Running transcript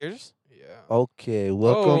Cheers. Yeah. Okay,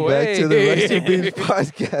 welcome back to the hey. Rice and Beans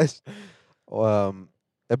podcast.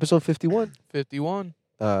 Episode 51. 51.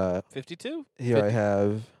 52. Here I 50.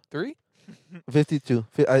 have 3? 52.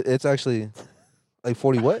 It's actually like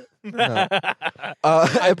 40 what? No.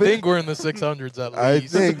 I think we're in the 600s at I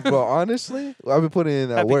least. think, but honestly, I've been putting in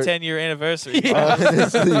that Happy work. 10-year anniversary.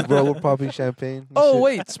 Honestly, bro, we're popping champagne. and Oh, shit.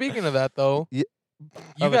 wait. Speaking of that, though, Yeah.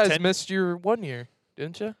 you Of a guys 10 missed your 1 year,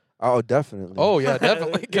 didn't you? Oh, definitely. Oh, yeah,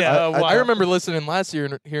 definitely. 'Cause Yeah, I remember listening last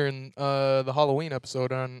year hearing the Halloween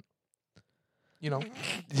episode on, yeah.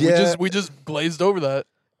 we just glazed over that.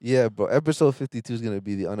 Yeah, bro. Episode 52 is going to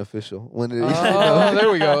be the unofficial. When it, Oh,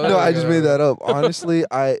 there we go. No, I just made that up. Honestly,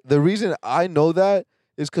 the reason I know that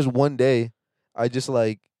is because one day I just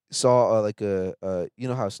like saw you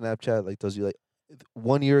know how Snapchat like tells you like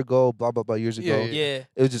 1 year ago, blah blah blah years ago. Yeah. Yeah.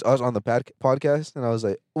 It was just us on the podcast, and I was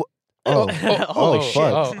like, Oh, oh shit.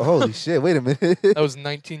 fuck, holy shit, wait a minute. That was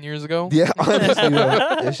 19 years ago. Yeah, honestly, bro.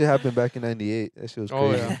 That shit happened back in '98. That shit was Oh,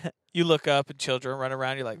 crazy. yeah. You look up and children run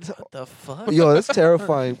around. You're like, what the fuck? Yo, that's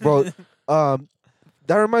terrifying, bro. That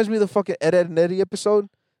reminds me of the fucking Ed, Ed and Eddie episode.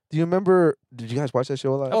 Do you remember? Did you guys watch that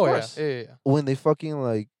show a lot? Oh, yeah. course. Yeah. When they fucking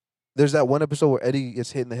like, there's that one episode where Eddie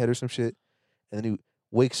gets hit in the head or some shit, and then he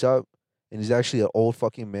wakes up and he's actually an old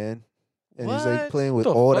fucking man, and he's like What? playing with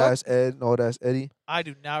The old fuck? ass Ed and old ass Eddie. I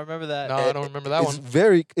do not remember that. No, I don't remember that it's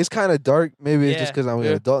one. it's kind of dark. Maybe it's just Yeah. because I'm an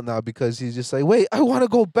Yeah. adult now. Because he's just like, wait, I want to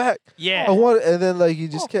go back. Yeah. I want, and then like he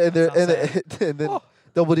just can't. that And sounds and then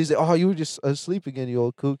nobody's like, oh, you were just asleep again, you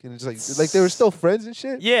old kook. And it's like they were still friends and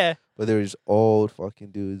shit. Yeah. But they were just old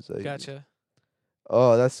fucking dudes. Like, Gotcha.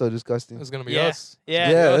 oh, that's so disgusting. It's going to be Yeah. us. Yeah.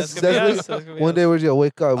 Yeah, no, that's that's gonna be definitely- us. That's gonna be One us. day we're gonna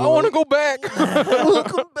wake up. I want to go back.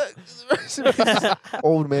 Welcome back to the Rice and Beans.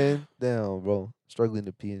 Old man, down, bro, struggling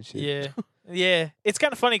to pee and shit. Yeah. Yeah. It's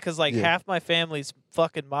kind of funny because like Yeah. half my family's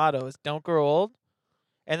fucking motto is "Don't grow old,"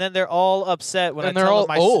 and then they're all upset when And I they're tell all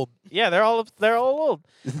them old. Yeah, they're all old.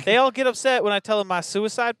 They all get upset when I tell them my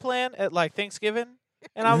suicide plan at like Thanksgiving,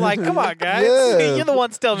 and I'm like, "Come on, guys, Yeah. you're the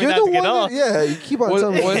ones telling me You're not the to get one. old." Yeah, you keep on What-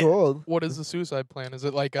 telling me what- you're old. What is the suicide plan? Is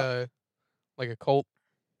it like a cult?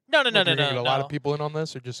 No, Like you're gonna get a lot no. of people in on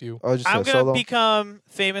this, or just you? Oh, just I'm a gonna solo. become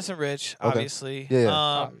famous and rich, Okay. obviously. Yeah, yeah.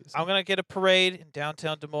 Obviously. I'm gonna get a parade in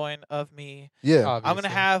downtown Des Moines of me. Yeah. I'm gonna Obviously.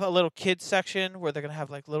 have a little kids section where they're gonna have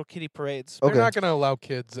like little kiddie parades. They're Okay. not going to allow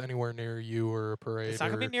kids anywhere near you or a parade. It's not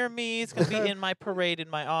gonna be or- near me. It's gonna be in my parade in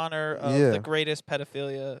my honor of Yeah. the greatest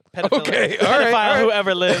pedophile Okay, all pedophile right. who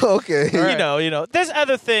ever lived. Okay. All right. You know. There's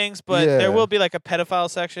other things, but Yeah. there will be like a pedophile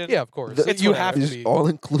section. Yeah, of course. The- You whatever. have to Just be. all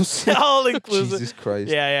inclusive. all inclusive. Jesus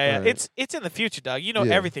Christ. Yeah. Alright. It's in the future, dog. You know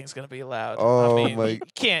Yeah. everything's gonna be allowed. Oh, I mean, my- you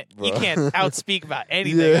can't bro. outspeak about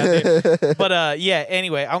anything. out there. Yeah. But yeah.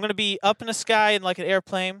 Anyway, I'm gonna be up in the sky in like an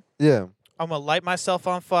airplane. yeah. I'm gonna light myself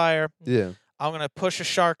on fire. Yeah. I'm gonna push a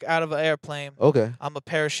shark out of an airplane. Okay. I'm gonna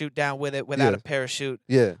parachute down with it without Yeah. a parachute.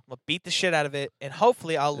 Yeah. I'm gonna beat the shit out of it, and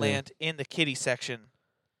hopefully I'll Yeah. land in the kitty section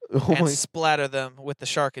Oh and my. splatter them with the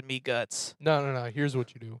shark and me guts. No. Here's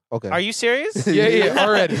what you do. Okay. Are you serious? Yeah,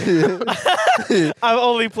 already. I'm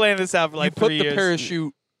only playing this out for like you put 3 the years.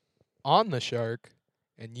 parachute on the shark,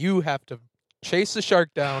 and you have to chase the shark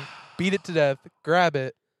down, beat it to death, grab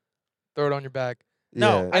it, throw it on your back.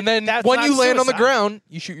 No, Yeah. And then that's when not you land on the suicide. ground,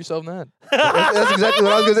 you shoot yourself in the head. That's exactly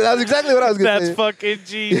what I was gonna say. That's exactly what I was gonna That's say. fucking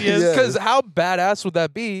genius. Yeah. Because how badass would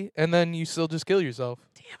that be? And then you still just kill yourself.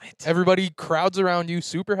 Damn it. Everybody crowds around you,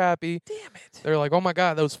 super happy. Damn it. They're like, "Oh my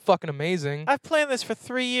god, that was fucking amazing." I've planned this for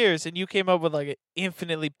 3 years, and you came up with like an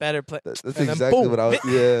infinitely better plan. That's And then exactly boom. what I was.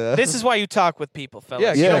 Yeah. This is why you talk with people, fellas.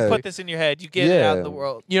 Yeah, You yeah. don't put this in your head. You get it out in the Yeah.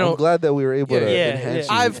 world. You know, I'm glad that we were able Yeah, to yeah, enhance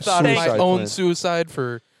yeah. your I've thought of my suicide own plan. suicide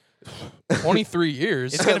for 23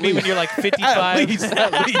 years. It's gonna be when you're like 55. At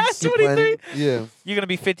least. 23. Yeah. You're gonna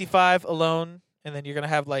be 55 alone, and then you're gonna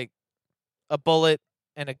have like a bullet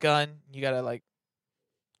and a gun. You gotta like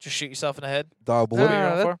just shoot yourself in the head. Dog, but No, what?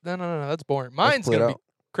 you're going no, that's boring. Mine's play it gonna be out.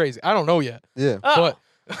 crazy. I don't know yet, Yeah. Oh,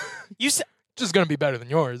 but you said, just gonna be better than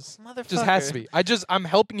yours. motherfucker. Just has to be. I'm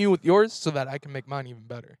helping you with yours so that I can make mine even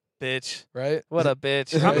better. bitch. Right? What a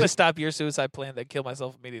bitch. I'm gonna stop your suicide plan, then kill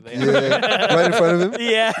myself immediately. Yeah. Right in front of him.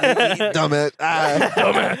 Yeah. Dumbass. Ah.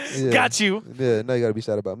 Dumbass. Yeah. Got you. Yeah. Now you gotta be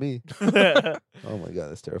sad about me. Oh my god,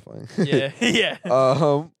 that's terrifying. Yeah.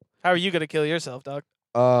 Um. How are you gonna kill yourself, dog?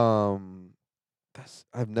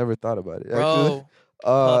 I've never thought about it. Actually.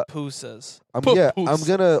 Bro, pupusas. I'm Pupusas.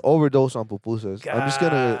 gonna overdose on pupusas. I'm just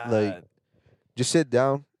gonna like God. just sit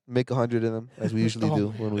down, make 100 of them as we usually Oh do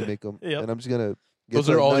my when we make them, Yep. and I'm just gonna get Those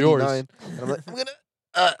to are like all yours. 99, and I'm like, I'm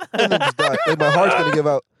gonna and then just die. Like my heart's gonna give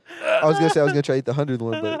out. I was gonna say I was gonna try to eat the 100th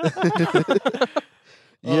one, but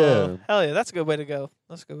yeah, Hell yeah, that's a good way to go.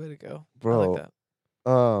 That's a good way to go. I bro. like that.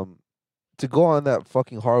 to go on that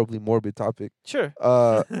fucking horribly morbid topic. Sure.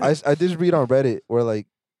 I did read on Reddit where like,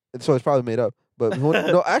 so it's probably made up, but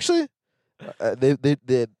no, actually,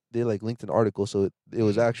 they like linked an article, so it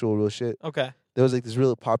was actual real shit. Okay. There was like this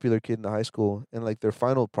really popular kid in the high school, and like their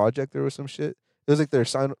final project, there was some shit. It was like their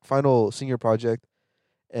final senior project,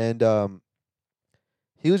 and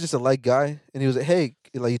he was just a light guy, and he was like, "Hey,"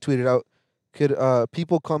 like he tweeted out, "Could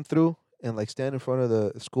people come through and like stand in front of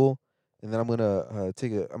the school, and then I'm gonna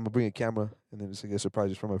bring a camera, and then it's like a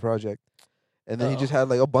surprise for my project." And then he just had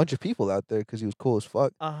like a bunch of people out there because he was cool as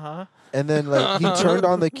fuck. Uh-huh. And then like he turned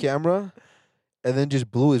on the camera, and then just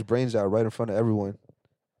blew his brains out right in front of everyone.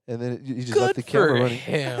 And then he just left the camera running.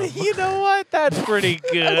 Him. You know what? That's pretty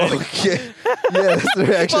good. Okay. Yeah, that's the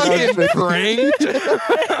reaction. I was Fucking expecting. pranked.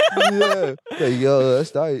 Yeah. Like, yo,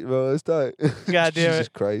 that's tight, bro. That's tight. God damn Jesus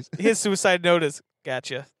it. Christ. His suicide notice.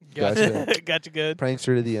 Gotcha. Gotcha. Gotcha good.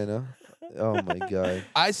 Prankster to the end, huh? Oh my god.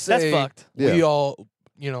 I That's say fucked. Yeah. we all,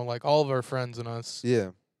 like all of our friends and us, Yeah.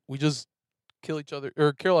 we just kill each other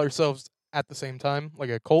or kill ourselves at the same time, like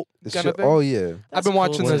a cult This kind shit- of thing. Oh yeah. I've That's been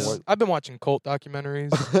watching cool, this. too. I've been watching cult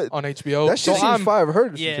documentaries on HBO. That shit so seems fire. I've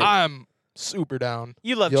heard of Yeah. some shit. I'm super down.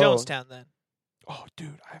 You love Yo. Jonestown then. Oh,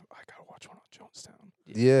 dude, I gotta watch one on Jonestown.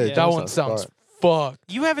 Yeah, Yeah. That Jonestown's one sounds fire. fucked.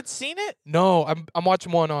 You haven't seen it? No, I'm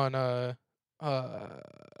watching one on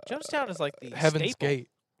Jonestown is like the Heaven's staple. Gate.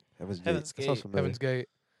 Heaven's Gate. Heaven's That sounds Gate. familiar. Heaven's Gate.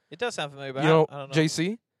 It does sound familiar, but You know, I don't know.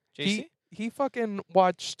 JC. JC? He fucking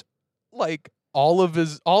watched like all of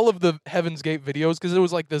the Heaven's Gate videos because it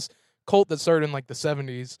was like this cult that started in like the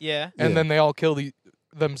 70s, Yeah. and Yeah. then they all killed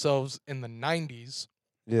themselves in the 90s.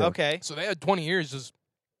 Yeah. Okay. So they had 20 years just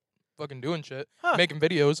fucking doing shit, Huh. making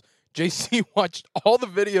videos. JC watched all the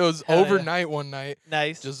videos Hell yeah. overnight one night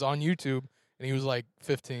Nice. just on YouTube, and he was like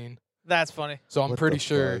 15. That's funny. So I'm What pretty the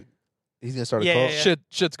sure fuck? He's gonna start a Yeah, cult. yeah,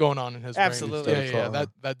 shit's going on in his Absolutely. brain. Yeah, Start a cult,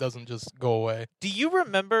 huh? that doesn't just go away. Do you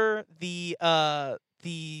remember the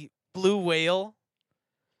blue whale?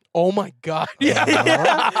 Oh my god.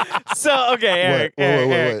 Uh-huh. So okay, Eric, Wait, Eric,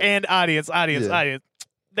 wait, Eric, wait. and audience. Yeah.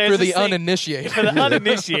 There's For this the thing- uninitiated. for the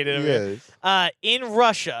uninitiated of it. Yes. In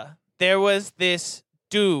Russia, there was this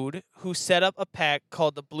dude who set up a pack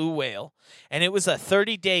called the Blue Whale, and it was a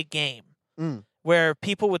 30-day game Mm. where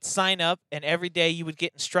people would sign up, and every day you would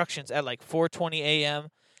get instructions at like 4:20 a.m.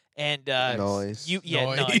 And Nice.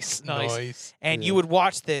 nice. And Yeah. you would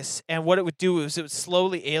watch this, and what it would do is it would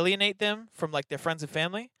slowly alienate them from like their friends and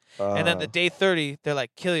family. And then the day 30, they're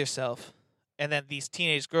like, kill yourself. And then these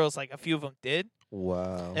teenage girls, like a few of them did.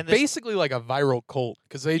 Wow. And this, Basically like a viral cult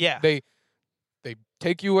because they Yeah. they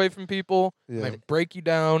take you away from people, Yeah. they break you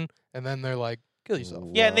down, and then they're like, kill yourself.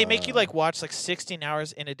 yeah, and they make you Wow. like watch like 16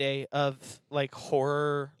 hours in a day of like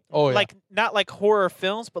horror. Oh, yeah. Like not like horror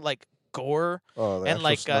films, but like gore Oh, and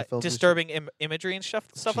like disturbing imagery and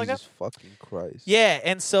stuff like that. Jesus fucking Christ. Yeah,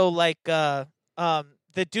 and so like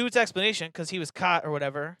the dude's explanation, because he was caught or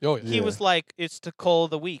whatever, Oh yeah. he Yeah. was like, it's to cull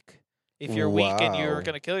the weak. If you're weak and you're Wow.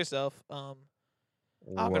 gonna kill yourself,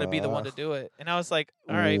 I'm gonna be the one to do it. And I was like,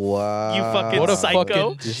 all right, Wow. you fucking What a psycho.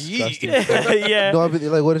 fucking G. Disgusting. yeah, No, I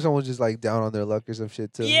mean, like, what if someone's just like down on their luck or some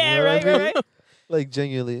shit too? yeah, You know what I right, right, mean? right. Like,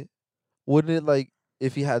 genuinely, wouldn't it like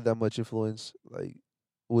if he had that much influence, like,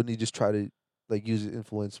 wouldn't he just try to like use his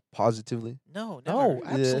influence positively? No, never. No, Yeah.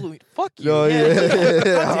 absolutely. Fuck you. No, Yeah.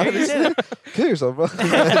 yeah. How dare you say that? Kill yourself, bro.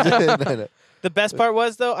 No, no. The best part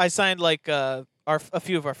was though, I signed like a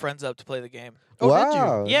few of our friends up to play the game. Oh, did you?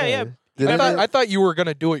 Wow. Yeah, yeah. Did I it- thought, I thought you were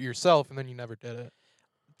gonna do it yourself, and then you never did it.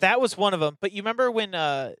 That was one of them. But you remember when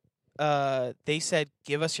they said,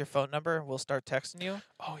 "Give us your phone number, and we'll start texting you."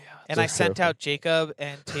 Oh yeah. And So I sent careful. out Jacob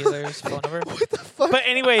and Taylor's phone number. what the fuck? But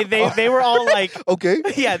anyway, they were all like, Okay.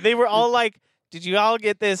 yeah, they were all like, "Did you all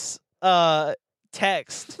get this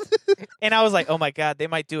text?" And I was like, "Oh my god, they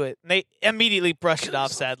might do it." And they immediately brushed it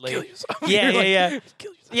off. Sadly, Kill yourself. Yeah, You're yeah, like, yeah.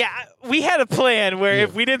 Kill yourself. yeah, we had a plan where Yeah.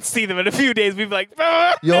 if we didn't see them in a few days, we'd be like,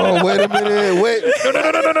 "Ah, Yo, wait a minute. Wait.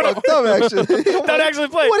 no, Fucked up, actually. don't actually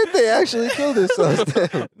play." What if they actually killed themselves?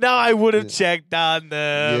 Damn. No, I would have Yeah. checked on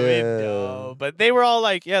them. Yeah. No. But they were all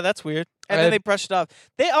like, "Yeah, that's weird," and then I- they brushed it off.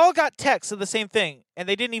 They all got texts of the same thing, and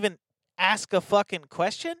they didn't even ask a fucking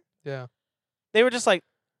question. Yeah. They were just like,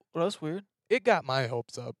 "Well, that's weird." It got my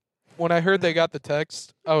hopes up. When I heard they got the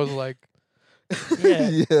text, I was like, Yeah.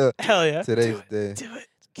 Yeah. Hell yeah. Today's day. Do it.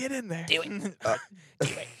 Get in there. Do it. Uh, Do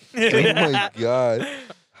Oh it. my god.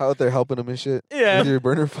 How they're helping them and shit Yeah. with your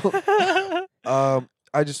burner phone.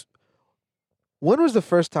 I just. When was the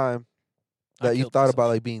first time I that you killed thought myself. about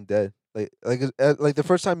like being dead? Like the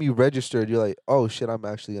first time you registered, you're like, oh shit, I'm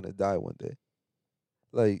actually gonna die one day.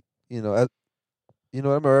 Like I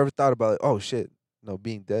never ever thought about like, oh shit, no,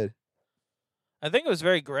 being dead. I think it was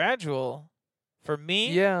very gradual. For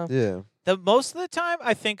me, Yeah. Yeah. the most of the time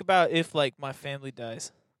I think about if like my family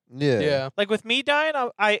dies. Yeah. Yeah. Like with me dying,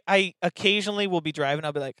 I occasionally will be driving.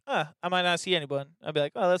 I'll be like, I might not see anyone. I'll be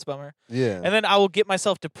like, oh, that's a bummer. Yeah. And then I will get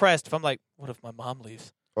myself depressed if I'm like, what if my mom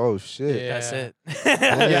leaves? Oh shit. Yeah. That's it.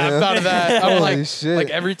 Yeah, I've thought of that. I'm Holy like, shit. like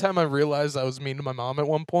every time I realized I was mean to my mom at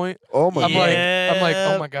one point, oh my I'm god. like,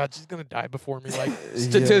 Yeah. oh my god, she's gonna die before me. Like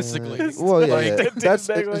statistically, Yeah. Well, yeah. Like, yeah. That's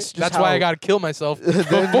Exactly. it's just that's why I how- gotta kill myself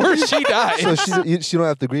Then- before she dies. So she don't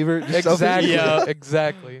have to grieve her. Just selfish? Exactly. Yeah.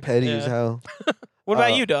 Exactly. Petty Yeah. as hell. What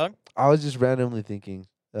about Uh, you, dog? I was just randomly thinking.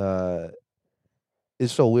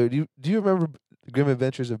 It's so weird. Do you remember Grim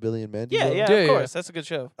Adventures of Billy and Mandy? Yeah, bro? yeah, Yeah, of yeah. course. That's a good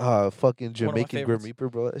show. Fucking my Jamaican Grim favorites. Reaper,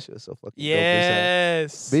 bro. That shit was so fucking dope as hell.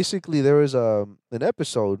 Yes. Basically, there was an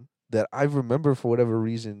episode that I remember for whatever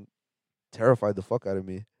reason terrified the fuck out of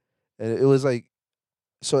me, and it was like,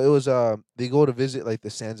 so it was they go to visit like the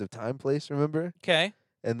Sands of Time place, remember? Okay.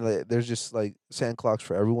 And like, there's just like sand clocks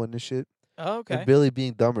for everyone and shit. Oh, okay. And Billy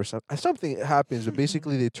being dumb or something happens, but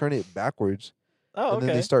basically they turn it backwards, Oh, and then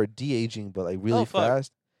they okay. start de-aging, but like really Oh, fuck.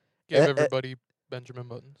 fast. Give Eh, eh. everybody Benjamin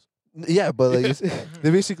Buttons. Yeah, but like they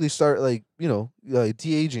basically start like like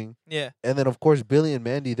de-aging, Yeah. and then of course Billy and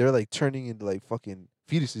Mandy they're like turning into like fucking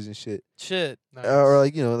fetuses and shit. Shit. Nice. Or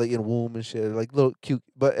like like in womb and shit, like little cute.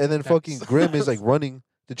 But and then fucking Nice. Grim is like running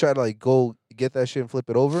to try to like go get that shit and flip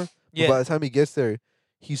it over. But by Yeah. the time he gets there,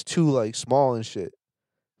 he's too like small and shit.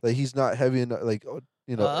 Like he's not heavy enough, like able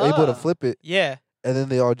to Ah. flip it. Yeah. And then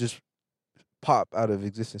they all just pop out of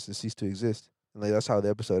existence and cease to exist. And like that's how the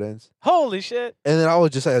episode ends. Holy shit. And then I was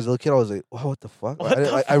just like, as a little kid, I was like, "Wow, what the fuck?" What I,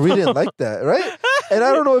 the I really didn't fuck? like that, right? And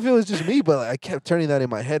I don't know if it was just me, but like, I kept turning that in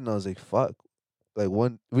my head, and I was like, "Fuck." Like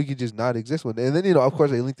we could just not exist one day, and then of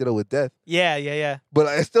course I linked it up with death. Yeah, yeah, yeah. But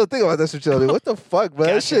I still think about that shit. Like, what the fuck, man?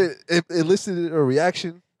 That Gotcha. shit it elicited a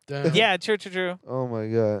reaction. Damn. Yeah, true. Oh my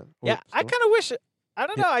god. Yeah, What- I kind of wish I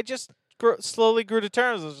don't know. I just slowly grew to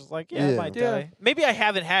terms. I was just like, yeah, I Yeah. might Yeah. die. Maybe I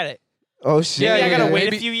haven't had it. Oh shit. Maybe I gotta yeah. wait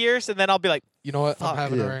Maybe- a few years and then I'll be like, You know what? Fuck. I'm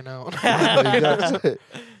having Yeah. it right now. Oh, you got it.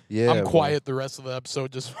 Yeah. I'm bro. quiet the rest of the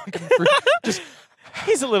episode. Just fucking just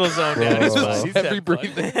he's a little zoned out. It's Bro. fine. He's Heavy having fun.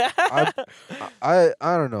 breathing.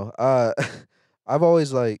 I don't know. I've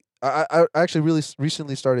always like I actually really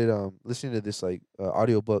recently started listening to this like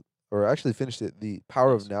audiobook or actually finished it, The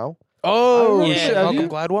Power of Now. Oh, Yeah. shit. Have Malcolm you?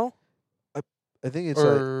 Gladwell? I think it's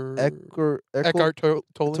Or like Eckhart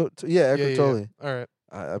Tolle? yeah, Eckhart Tolle. All right.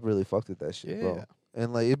 I really fucked with that shit, Yeah. bro.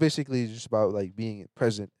 And like it basically is just about like being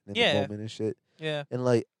present in Yeah. the moment and shit. Yeah. And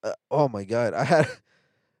like oh my god,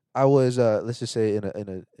 I was let's just say in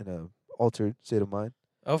a altered state of mind.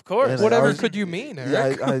 Of course. And, like, I Whatever was- could you mean, Yeah,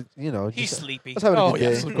 Eric? I He's just, sleepy. I was having a Oh, good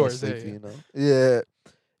day. yes, of I was course, yeah, sleepy, yeah. you know. Yeah.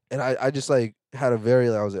 And I just like had a very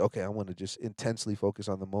I was like, okay, I want to just intensely focus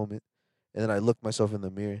on the moment. And then I looked myself in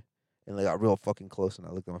the mirror and like got real fucking close and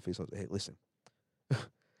I looked at my face. I was like, hey, listen.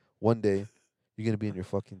 One day you're gonna be in your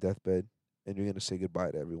fucking deathbed and you're gonna say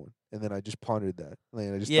goodbye to everyone. And then I just pondered that.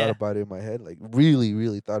 Like I just Yeah. thought about it in my head, like really,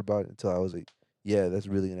 really thought about it until I was like, yeah, that's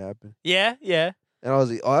really gonna happen. Yeah, yeah. And I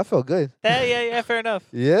was like, oh, that felt good. Yeah, fair enough.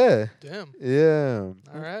 Yeah. Damn. Yeah.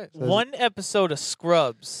 All right. So- One episode of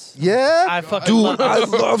Scrubs. Yeah. I fucking Dude, love I it.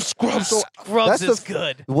 love Scrubs. So Scrubs that's is the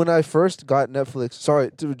good. when I first got Netflix,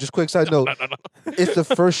 sorry, just quick side note, it's the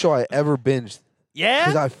first show I ever binged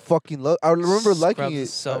because Yeah? I fucking love. I remember liking Scrubs it.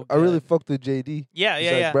 is so I really good. fucked with JD. Yeah, He's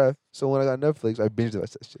yeah, like, yeah. bruh. So when I got Netflix, I binged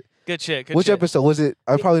that shit. Good shit. Good Which shit. episode was it?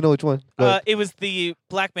 I probably know which one. But It was the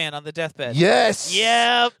black man on the deathbed. yes.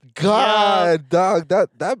 Yep. God, dog,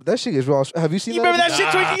 that shit is raw. Have you seen You that? remember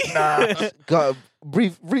that shit, Twinkie? God,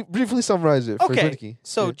 briefly summarize it for Okay. Twinkie.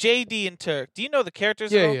 So JD and Turk, do you know the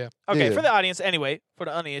characters? Yeah, at all? yeah. Okay, Yeah. for the audience, anyway, for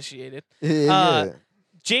the uninitiated, Yeah, Uh, yeah.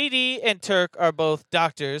 JD and Turk are both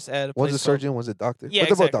doctors at a place. One's a called- surgeon, one's a doctor. Yeah, But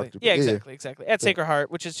they're both exactly. doctors. Yeah, exactly. At Yeah. Sacred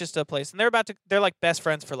Heart, which is just a place, and they're like best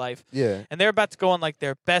friends for life, Yeah. and they're about to go on like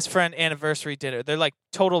their best friend anniversary dinner. They're like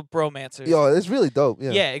total bromancers. Yo, it's really dope.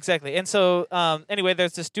 Yeah. Yeah, exactly. And so, anyway,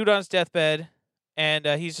 there's this dude on his deathbed, and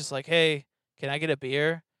he's just like, "Hey, can I get a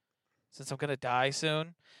beer? Since I'm gonna die soon."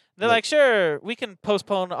 And they're Like- like, "Sure, we can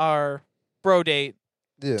postpone our bro date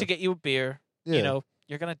Yeah. to get you a beer. Yeah. You know,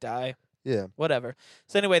 you're gonna die, Yeah. whatever."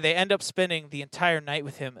 So anyway, they end up spending the entire night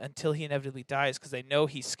with him until he inevitably dies because they know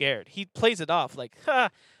he's scared. He plays it off like, "Ha,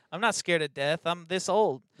 I'm not scared of death. I'm this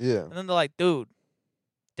old." Yeah. And then they're like, "Dude,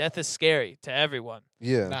 death is scary to everyone."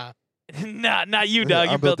 Yeah. Nah. not you, dog.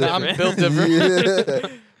 I'm You're built built different. I'm built different.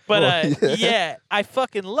 Yeah. But Well, yeah, I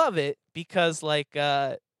fucking love it because like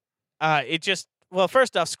it just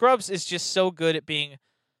first off, Scrubs is just so good at being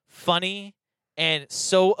funny and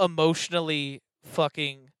so emotionally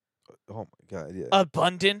fucking Oh my god. Yeah.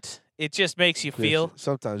 abundant. it just makes you feel.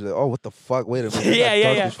 Sometimes you're like, oh, what the fuck? Wait a minute. Yeah, that's yeah,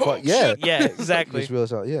 dark yeah. as fuck. Yeah. Yeah, exactly. Just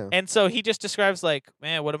realize how, yeah. And so he just describes like,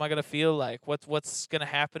 man, what am I gonna feel like? What's gonna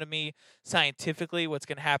happen to me scientifically? What's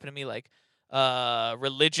gonna happen to me like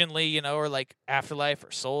religionally, you know, or like afterlife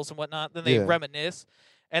or souls and whatnot? Then they Yeah. reminisce,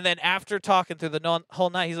 and then after talking through the whole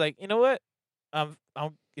night, he's like, you know what?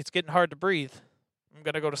 It's getting hard to breathe. I'm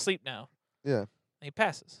gonna go to sleep now. Yeah. And he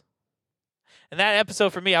passes. And that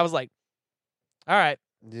episode for me, I was like, all right,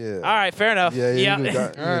 Yeah. all right, fair enough. Yeah, yeah. you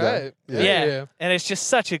got- All right. Yeah. And it's just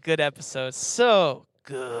such a good episode. So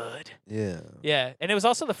good. Yeah. Yeah. And it was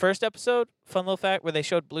also the first episode, fun little fact, where they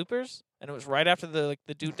showed bloopers. And it was right after the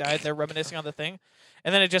dude died. They're reminiscing on the thing.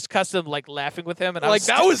 And then it just cuts them like laughing with him. And I Like was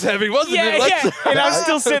that was heavy, wasn't yeah, it? Let's- yeah. And I'm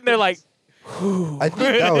still sitting there like, whew. I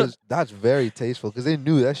think that's very tasteful because they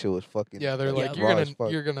knew that shit was fucking. Yeah, they're like, raw as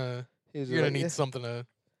fuck. you're gonna He was need like, yeah. something to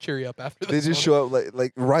cheer you up after They this. just one. show up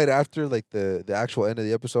like right after like the actual end of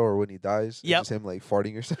the episode or when he dies. It's Yep. just him like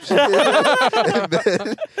farting or something. And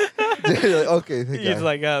then they're like, okay, thank He's God.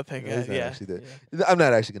 like, oh, thank Yeah, he's God. not Yeah. actually dead. I'm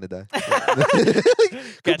not actually gonna die. Gotcha.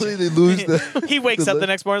 Completely lose the. He wakes the up li- the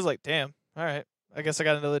next morning. He's like, damn. All right. I guess I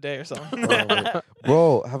got another day or something. Oh, man.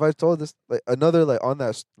 Bro, have I told this like another like on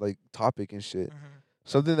that like topic and shit? Mhm.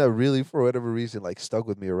 Something that really for whatever reason like stuck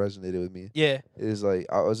with me or resonated with me Yeah. is like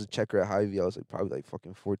I was a checker at Hy-Vee. I was like probably like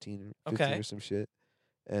fucking 14 or 15 Okay. or some shit.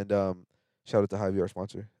 And shout out to Hy-Vee, our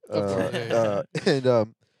sponsor. Of course.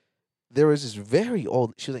 And there was this very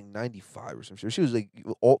old. She was like 95 or some shit. She was like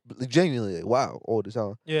old, like, genuinely like, wow, old as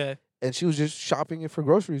hell. Yeah. And she was just shopping it for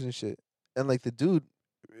groceries and shit. And like the dude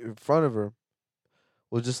in front of her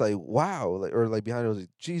was just like, wow, like or like behind her was like,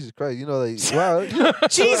 Jesus Christ, you know, like wow.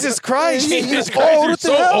 Jesus Christ. Jesus Oh, Christ, what you're the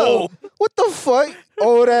so hell? old. What the fuck?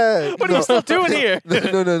 Oh, that. What are you still doing here?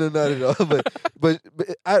 no, not at all. But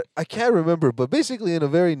I can't remember. But basically, in a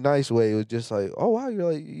very nice way, it was just like, oh wow,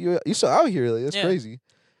 you're still out here. Like that's Yeah. crazy.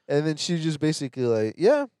 And then she just basically like,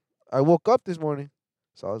 yeah, I woke up this morning.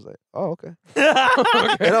 So I was like, oh okay.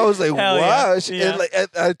 And I was like, Hell wow. yeah. She- Yeah. And like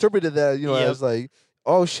I interpreted that, you know, Yep. I was like,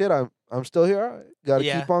 oh shit, I'm still here. All right. Gotta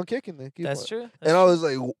Yeah. keep on kicking. Then keep That's on. true. And I was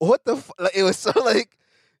like, what the like it was so like,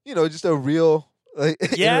 you know, just a real like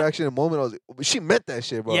Yeah. interaction and moment. I was like, but she meant that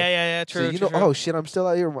shit, bro. Yeah. True. So you true, know, true. oh shit, I'm still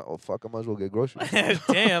out here. Oh fuck, I might as well get groceries.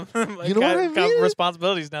 Damn. You know what I Got mean?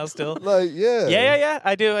 responsibilities now still. Like yeah, Yeah.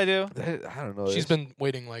 I do. I don't know. She's It's- been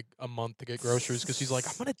waiting like a month to get groceries because she's like,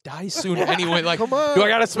 I'm gonna die soon anyway. Like, Come on. do I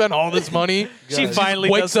gotta spend all this money? She God. finally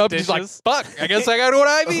wakes does the up. She's like, dishes. fuck. I guess I gotta do what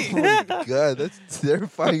I Oh need. my god, that's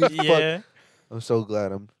terrifying as fuck. Yeah. I'm so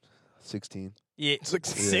glad I'm 16. Yeah.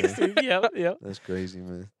 16. 16. Yep. That's crazy,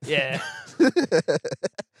 man. Yeah.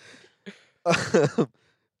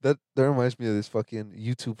 That reminds me of this fucking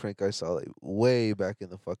YouTube prank I saw like way back in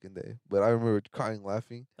the fucking day. But I remember crying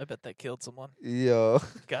laughing. I bet that killed someone. Yo.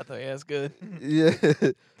 God, though, yeah, it's good. Yeah.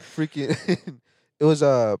 Freaking it was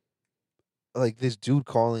like this dude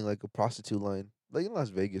calling like a prostitute line. Like in Las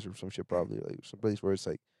Vegas or some shit probably. Like some place where it's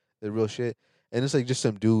like the real shit. And it's like just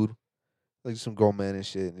some dude, like some grown man and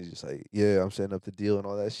shit, and he's just like, yeah, I'm setting up the deal and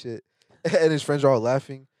all that shit. And his friends are all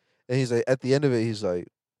laughing. And he's like, at the end of it, he's like,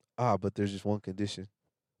 but there's just one condition.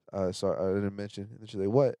 Sorry, I didn't mention. And she's like,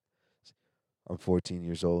 what? I'm 14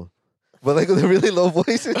 years old. But like with a really low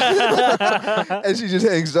voice. And she just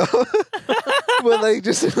hangs up. But like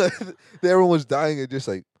just like everyone was dying and just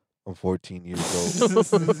like, I'm 14 years old.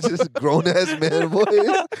 Just a grown ass man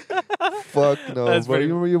voice. Fuck no, That's bro. pretty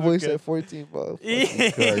You remember your voice okay. at 14, bro? Yeah.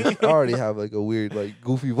 Fucking Christ. I already have like a weird, like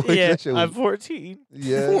goofy voice. Yeah, That shit was, I'm 14.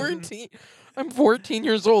 yeah. 14. I'm 14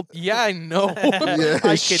 years old. Yeah, I know. Yeah.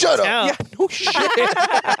 I Shut could up. tell. Yeah, no shit.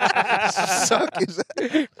 Suck is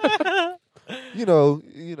that? You know,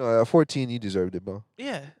 at 14 you deserved it, bro.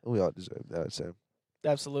 Yeah, We all deserved that, I'd say.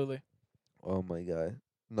 absolutely. Oh my god.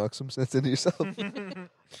 Knock some sense into yourself.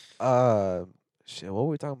 Shit, what were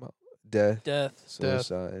we talking about? Death, Death.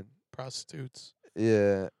 suicide. Prostitutes.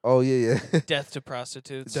 Yeah. Oh yeah, yeah. Death to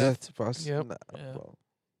prostitutes. Death to prostitute. Yep. Nah, Yeah. bro.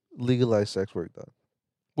 Legalized sex work done.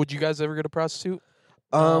 Would you guys ever get a prostitute?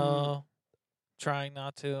 No, trying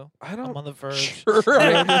not to. I I'm don't. on the verge.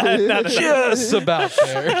 Right. No. Just about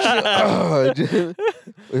there. Oh, dude.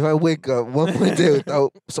 If I wake up one more day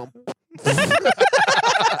without some.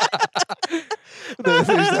 No, it's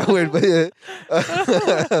not weird, but yeah,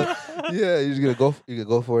 yeah, you're just gonna go. You can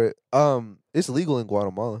go for it. It's legal in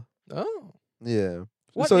Guatemala. Oh. Yeah.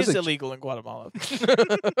 What So is it's like, illegal in Guatemala?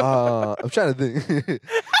 I'm trying to think.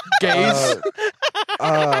 Gays.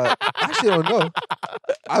 Actually, I don't know.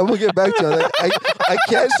 I will get back to you. Like, I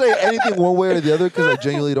can't say anything one way or the other because I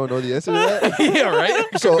genuinely don't know the answer to that. Yeah, right?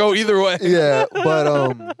 So- Could go either way. Yeah,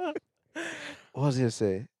 but what was I gonna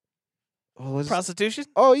say? what was it? Prostitution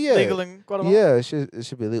Oh yeah, legal in Guatemala. yeah. It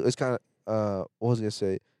should be legal. It's kind of what was I gonna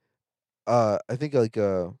say? I think like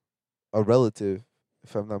a relative,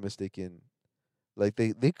 if I'm not mistaken, like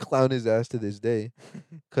they clown his ass to this day,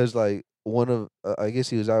 cause like one of I guess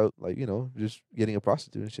he was out like just getting a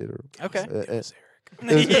prostitute and shit or Okay. It was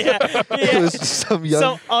yeah. it was some young.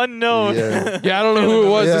 Some unknown. Yeah. Yeah, I don't know who it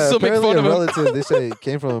was. Yeah, Just still make apparently fun a of him. relative. They say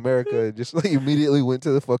came from America and just like immediately went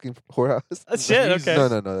to the fucking whorehouse. Shit. Okay. No,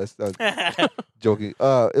 that's joking.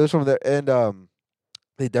 It was from there, and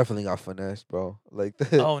they definitely got finessed, bro. Like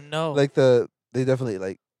oh no. like they definitely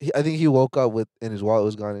like. I think he woke up with and his wallet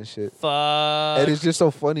was gone and shit. Fuck. And it's just so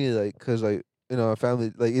funny, like, cause like a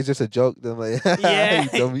family, like it's just a joke. Then like, Yeah.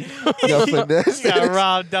 you dummy, you got finessed. You got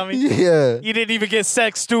robbed, dummy. Yeah, You didn't even get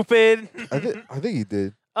sex, stupid. I think he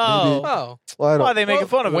did. oh. Oh, Well, I Why are don't. they making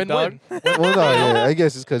fun of him, dog? win-win. Well, no, yeah, I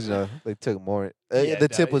guess it's cause they took more. Yeah, The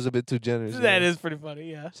tip no, was a bit too generous. That is pretty funny,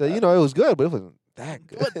 yeah. So it was good, but it wasn't that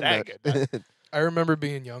good. wasn't that good, I remember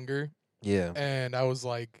being younger, Yeah, and I was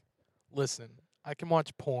like, "Listen, I can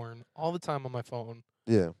watch porn all the time on my phone.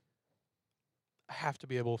 yeah. I have to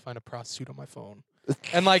be able to find a prostitute on my phone."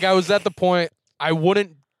 And like, I was at the point I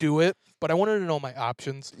wouldn't do it, but I wanted to know my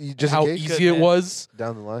options, You just how in case, easy Good it man. was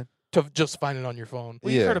down the line. to just find it on your phone.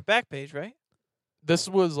 Well, you Yeah. heard of Backpage, right? This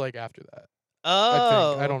was like after that.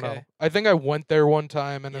 Oh. I think. I don't know. okay. I think I went there one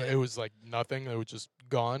time and Yeah. it was like nothing. It was just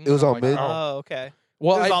gone. It was I'm all like, mid? oh. Oh, okay.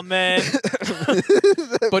 Well, It was I, all men.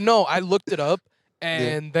 but no, I looked it up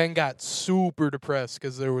and then got super depressed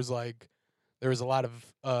because there was a lot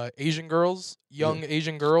of Asian girls, young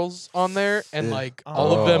Asian girls on there, and Yeah. like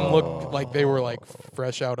all of them Oh. looked like they were like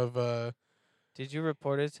fresh out of Did you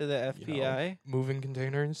report it to the FBI? moving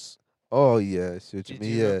containers. Oh yeah, I see what you Did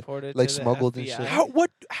mean. you Yeah, report it like to the smuggled and FBI? shit.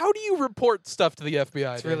 How do you report stuff to the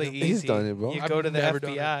FBI? It's really Daniel? easy. He's done it, bro. You I've go to the never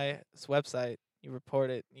done it. FBI's website, you report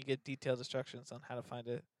it, you get detailed instructions on how to find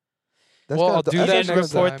it. That's Well, kinda I'll do- do You that didn't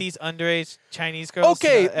next report time. these underage Chinese girls.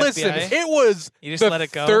 Okay, to the listen, FBI? it was You just the let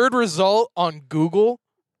it go. third result on Google.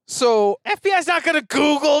 So FBI's not gonna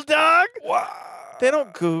Google, dog. They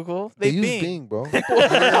don't Google. They They use Bing. Bing, bro.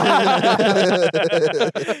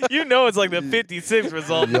 You know it's like the 56th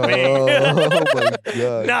result. Yo, Bing. oh my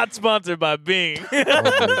god. Not sponsored by Bing.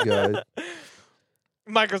 Oh my god.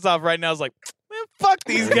 Microsoft right now is like, man, fuck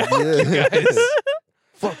these guys. Yeah. You guys.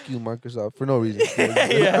 Fuck you, Microsoft, for no reason.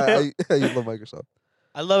 Yeah. I love Microsoft.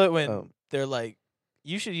 I love it when Um, they're like,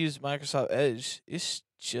 you should use Microsoft Edge. It's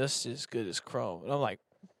just as good as Chrome. And I'm like,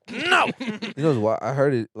 no. You know why? I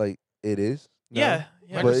heard it like it is. now. Yeah.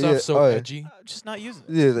 Yeah. But Microsoft's yeah, so oh, yeah. edgy. I'm just not using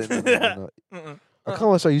it. Yeah, like, no. Mm-mm. I kind of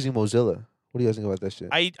want to start using Mozilla. What do you guys think about that shit?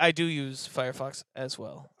 I do use Firefox as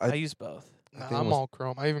well. I- I use both. Nah, think it I'm was- all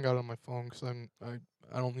Chrome. I even got it on my phone because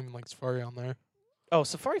I don't even like Safari on there. Oh,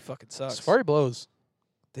 Safari fucking sucks. Safari blows.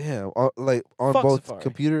 Damn, like on Fuck both Safari.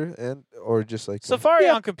 computer and or just like Safari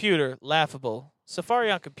Yeah. on computer, laughable. Safari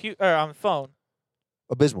on computer or on phone,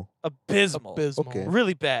 abysmal. abysmal. Abysmal. Okay.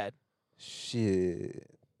 Really bad. Shit.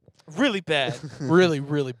 Really bad. Really,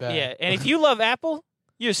 really bad. Yeah. And if you love Apple,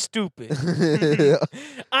 you're stupid.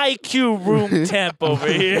 IQ room temp over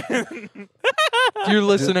here. You're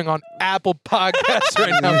listening on Apple Podcasts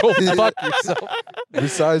right now. Go fuck yourself.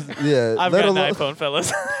 Besides, yeah, I've let got an alone- iPhone,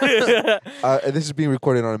 fellas. and this is being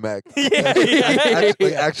recorded on a Mac. Yeah,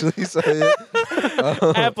 yeah. Actually, so yeah.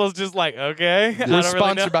 Apple's just like, okay. I We're don't really know.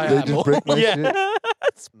 sponsored by They Apple. just break my yeah. shit. No,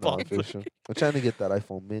 Sponsored. for sure. I'm trying to get that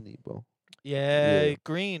iPhone Mini, bro. Yeah, Yeah.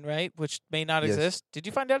 green, right? Which may not Yes. exist. Did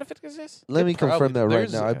you find out if it exists? Let me confirm that right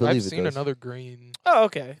There's- now. I believe I've it seen does. another green Oh,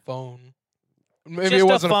 okay. phone. Maybe Just it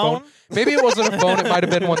wasn't a a phone. Maybe it wasn't a phone. It might have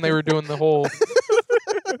been when they were doing the whole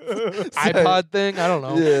iPod thing. I don't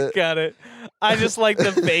know. Yeah. Got it. I just like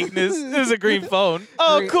the vagueness. It was a green phone.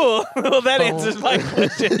 Oh, Green cool. Well, that phone. answers my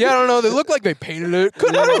question. Yeah, I don't know. They look like they painted it.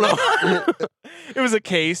 I don't know. It was a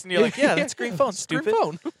case, and you're like, yeah, that's a green phone, It's a stupid. green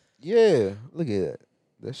phone. Yeah. Look at that.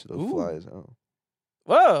 That shit Ooh. flies out.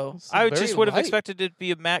 Whoa. It's I very just would have light. expected it to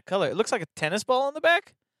be a matte color. It looks like a tennis ball on the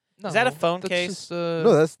back. No, Is that a phone that's case? Just,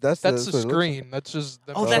 No, that's that's what the it looks screen. That's just.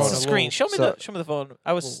 them Oh, Oh, that's showing the a screen. little- Show me so- the phone.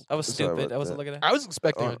 I was Sorry stupid. about I wasn't that. looking at it. I was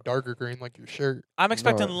expecting Uh, a darker green like your shirt. I'm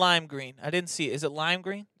expecting No. lime green. I didn't see it. Is it lime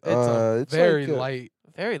green? It's It's very like a light.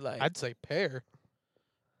 Very light. I'd say pear.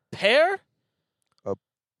 Pear?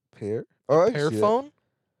 pear. Oh, I can Pear see that. phone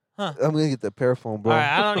Huh. I'm gonna get the pear phone, bro. All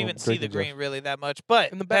right, I don't I'm even see the drinking green really that much,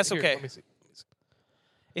 but in the back. that's Here, okay. Let me see.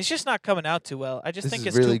 It's just not coming out too well. I just This think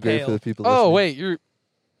is it's really too great pale. for the people. Oh listening. wait, you're.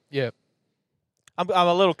 Yeah, I'm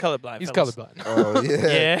a little colorblind. he's fellas. colorblind. Oh yeah.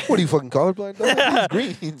 Yeah. What are you fucking colorblind? Dog? It's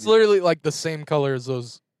green. It's literally like the same color as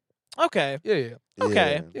those. Okay. Yeah, yeah,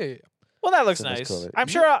 Okay. yeah, yeah. Well, that looks It's a nice nice. color. I'm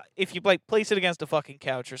sure if you like place it against a fucking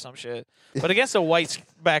couch or some shit, but against a white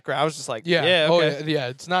background, I was just like, Yeah. yeah, Oh okay, yeah.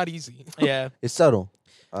 It's not easy. yeah. It's subtle.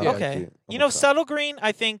 I Yeah. like Okay. it. You I'm know, a fan. subtle green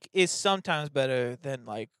I think is sometimes better than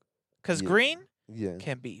like, because Yeah. green Yeah.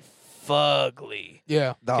 can be fugly.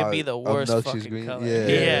 Yeah. Can be the worst obnoxious fucking color. Yeah,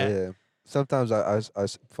 Yeah. yeah. Sometimes I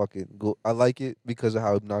fucking go. I like it because of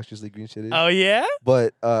how obnoxiously green shit is. Oh yeah.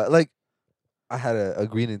 But like, I had a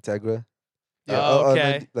green Integra. Yeah.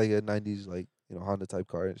 Okay. Like a '90s like Honda type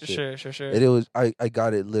car and shit. Sure. And it was I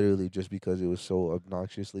got it literally just because it was so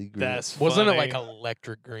obnoxiously green. That's Wasn't funny. it like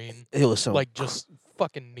electric green? it was so Like just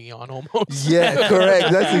fucking neon almost. yeah,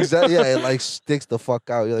 correct. That's exactly it. Like sticks the fuck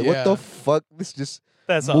out. You're like, what Yeah. the fuck? This just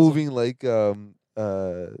That's awesome. moving like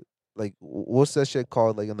what's that shit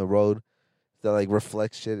called like on the road that like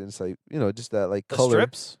reflects shit and it's like just that like The color.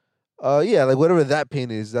 strips. Yeah, like whatever that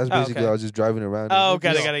paint is. That's Oh, basically okay. I was just driving around. Oh, and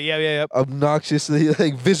got just it. Yeah. obnoxiously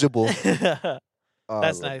like visible.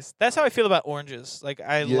 That's like, nice. That's how I feel about oranges. Like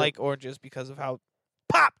I Yeah. like oranges because of how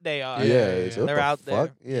pop they are. Yeah, Yeah, it's what They're the out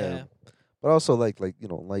fuck? there. Yeah. But also like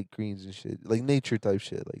light greens and shit, like nature type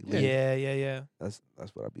shit. Like Yeah. leaf. Yeah. That's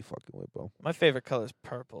what I'd be fucking with, bro. My favorite color is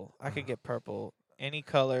purple. I could get purple. Any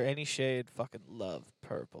color, any shade. Fucking love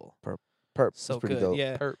purple. Perp, So it's pretty good. dope.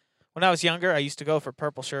 Yeah. Perp. When I was younger, I used to go for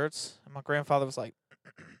purple shirts, and my grandfather was like,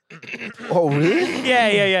 Oh really?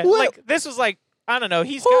 yeah. What? Like this was like I don't know.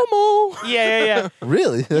 He's got Homo. yeah.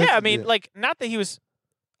 Really? Yeah, I mean, like, not that he was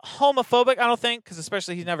homophobic. I don't think, because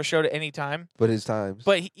especially he never showed it any time. but his times.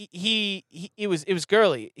 But it was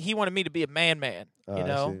girly. He wanted me to be a man, Oh, you I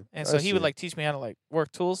know. see. And I so he would see. like teach me how to like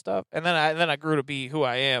work tool stuff, and then I grew to be who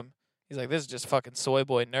I am. He's like, this is just fucking soy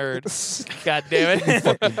boy nerd. God damn You it.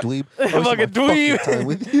 fucking dweeb. Fucking Wasting my dweeb. fucking time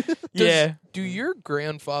with you. Yeah. Do your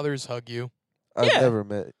grandfathers hug you? I've Yeah. never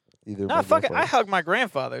met either. of No, my fuck it. I grandfathers. hug my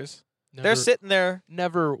grandfathers. Never, They're sitting there.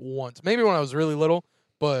 never once. Maybe when I was really little,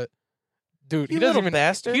 but dude, You he doesn't little even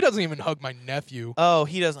bastard. he doesn't even hug my nephew. Oh,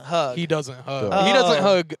 he doesn't hug. He doesn't hug. Oh. He doesn't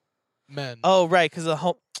hug men. Oh, right, because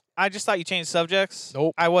I just thought you changed subjects.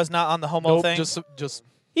 Nope. I was not on the homo Nope, thing. just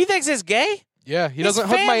He thinks it's gay? yeah. He His doesn't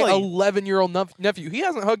hug my family. 11-year-old nephew. He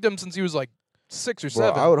hasn't hugged him since he was like 6 or Bro,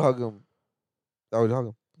 7. I would hug him. I would hug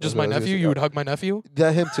him. Just That's my what I was gonna nephew. say. You would hug my nephew.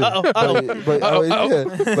 Yeah, him too. Uh-oh, uh-oh. But I would, Uh-oh.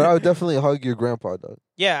 yeah, but I would definitely hug your grandpa, dog.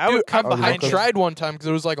 Yeah, I would Dude, come I would behind hug I you. him. tried one time because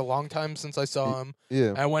it was like a long time since I saw him.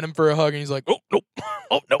 Yeah. I went in for a hug and he's like, oh no,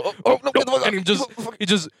 oh no, Oh, oh no, no, get the fuck and out. he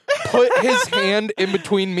just put his hand in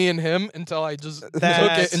between me and him until I just took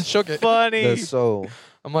That's it and shook it. funny. That's so.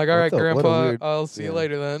 I'm like, all What right, the- what a Grandpa, weird- I'll see you yeah.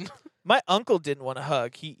 later then. My uncle didn't want to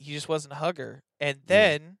hug. He just wasn't a hugger. And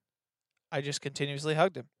then I just continuously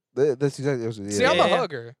hugged him. That's exactly. Yeah. See, I'm Yeah, a yeah.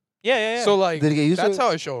 hugger, Yeah. so like Did he get used to that's it? how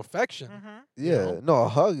I show affection. Mhm. Yeah. you know? No, a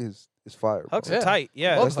hug is fire. Hugs bro. are Yeah. tight.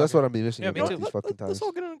 Yeah. Love That's what hugging. I'm be missing Yeah, me about too. these fucking Let's times.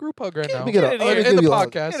 all get in a group hug right Get now. me Get Get a, in let me here. in give the you a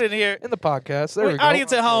hug. podcast. Get in here. In the podcast. There Wait, we go.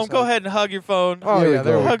 audience at home, Yes, go ahead and hug your phone. Oh Here we yeah,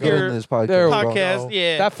 there go. we Hug go. Get your in this podcast. there we go. podcast.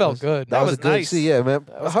 Yeah. That felt good. That was was a good. nice. See, yeah, man.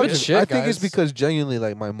 That was Hug good is- shit, I think it's guys. because genuinely,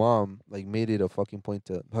 like, my mom, like, made it a fucking point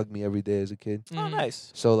to hug me every day as a kid. Oh, Mhm.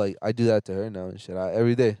 nice. So, like, I do that to her now and shit.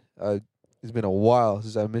 Every day. It's been a while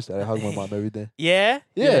since I missed that. I hug my mom every day. Yeah?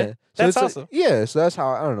 Yeah. So That's it's like- awesome. yeah. So that's how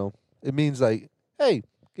I don't know. It means like, hey,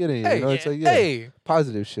 get in here. Hey, you know, it's yeah. like Hey,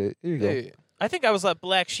 positive shit. Here you go. hey. I think I was like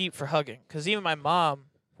black sheep for hugging. Because even my mom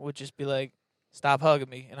would just be like, stop hugging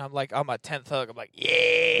me. And I'm like, on my 10th hug, I'm like,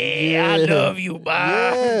 yeah, I love you,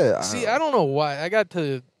 bye. Yeah. See, I don't know why. I got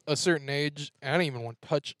to a certain age, and I didn't even want to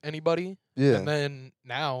touch anybody. Yeah. And then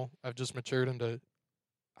now I've just matured into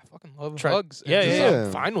I fucking love Try- hugs. And Yeah, just, yeah, I'm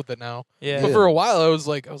yeah. fine with it now. Yeah. But Yeah. for a while I was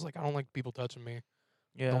like I don't like people touching me.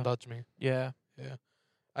 Yeah. Don't touch me. Yeah.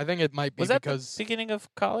 I think it might be Was that because the beginning of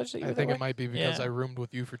college that you I were think that it might be because Yeah. I roomed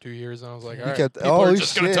with you for 2 years and I was like, You all right, kept- people oh, are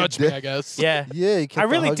just gonna shit. touch me, I guess. way? Yeah. Yeah. You I kept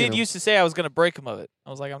really hugging did him. used to say I was going to break him of it. I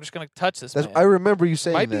was like, I'm just going to touch this That's, man. I remember you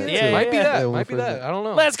saying Might be that. it. Yeah, too. Might be yeah. that. Yeah, when Might we be first that. met. I don't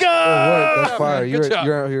know. Let's go! Oh, word. That's Yeah, fire. man, good job.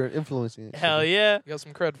 You're out here influencing it. Hell yeah. You got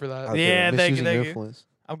some cred for that. Out Yeah, there thank you, misusing thank your you. influence.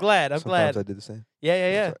 I'm glad. I'm Sometimes glad. I did the same.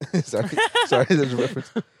 Yeah. Sorry. Sorry, there's a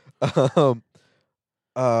reference.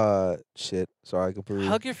 Shit. Sorry, I completely.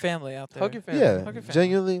 Hug your family out there. Hug your family. Yeah, Hug your family.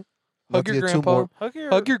 genuinely. not Hug to your get too grandpa. mor- Hug your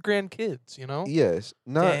Hug your grandkids, you know? Yes,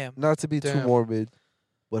 not Damn. not to be too Damn. morbid,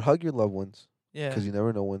 but hug your loved ones Yeah. because you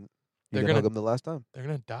never know when They're you're gonna- gonna hug them the last time. They're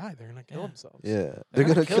gonna die. They're gonna kill Yeah. themselves. Yeah, they're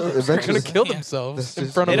gonna kill themselves. They're eventually. gonna kill Yeah. themselves That's in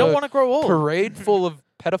just- front They of don't a want to grow old. parade full of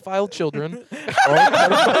pedophile children All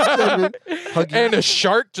pedophile children hugging- and a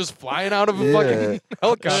shark just flying out of a Yeah. fucking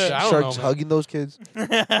helicopter. I don't Sharks know, man. hugging those kids.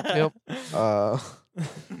 Yep.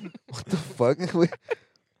 What the fuck?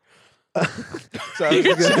 So I was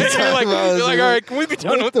looking at the You're time, like, I was all right, can we be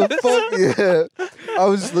done what with the this? fuck? Yeah. I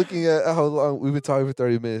was just looking at how long we've been talking for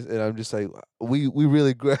 30 minutes, and I'm just like, we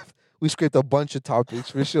really we scraped a bunch of topics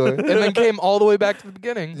for sure. And then came all the way back to the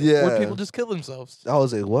beginning, Yeah. where people just kill themselves. I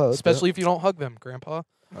was like, what? Especially if you don't hug them, Grandpa.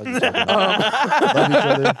 I was just talking about- Love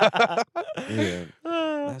each other. Yeah,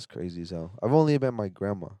 that's crazy as hell. I've only met my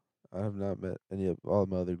grandma. I have not met any of all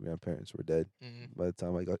my other grandparents were dead Mm. by the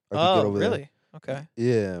time I could Oh, get over really? Okay.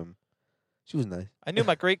 there. Yeah, she was nice. I knew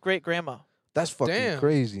my great great grandma. That's fucking Damn.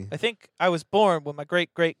 crazy. I think I was born when my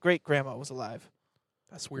great great great grandma was alive.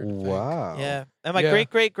 That's weird. To think. Wow. Yeah. And my Yeah. great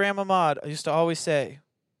great grandma Maud used to always say,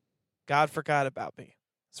 God forgot about me.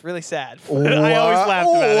 It's really sad. I always laughed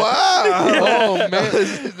about it. Oh, man.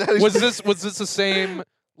 That is- Was this the same?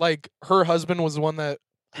 Like her husband was the one that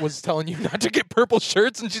was telling you not to get purple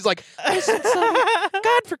shirts, and she's like, "Listen, son,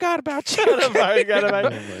 God forgot about you." God forgot Oh about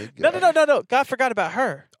my No, God. no. God forgot about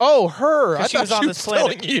her. Oh, her. I 'Cause she thought was on she this was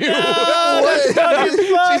telling planet. you. No, that's not as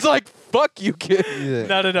fuck. She's like, "Fuck you, kid." Yeah.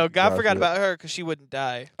 No. God God forgot forgot. about her because she wouldn't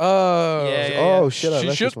die. Oh, Yeah, yeah, Oh shit! I she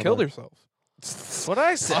left should this have one killed out. herself. That's what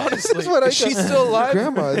I said. Honestly, That's what I is she said. still alive?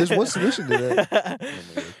 Grandma, there's one solution to that. Oh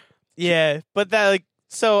my God. Yeah, but that like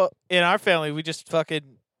so in our family we just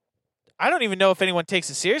fucking I don't even know if anyone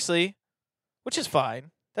takes it seriously, which is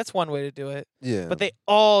fine. That's one way to do it. Yeah. But they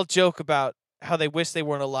all joke about how they wish they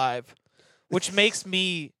weren't alive, which makes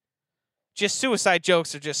me just suicide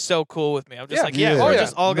jokes are just so cool with me. I'm just Yeah. like, yeah, Yeah. we're Oh, yeah.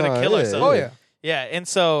 just all gonna No, kill yeah, ourselves. Oh yeah, Yeah, and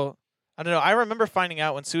so I don't know. I remember finding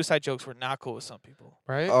out when suicide jokes were not cool with some people.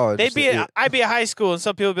 right. oh, They'd just- be yeah. I'd be at high school and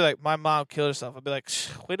some people would be like, my mom killed herself. I'd be like,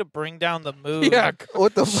 way to bring down the mood. Yeah,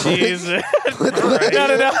 What the fuck? Jesus. What the fuck?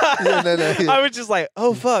 No. Yeah, no, yeah. I was just like,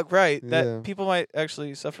 oh fuck, right. That Yeah. people might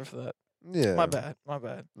actually suffer for that. Yeah. My bad.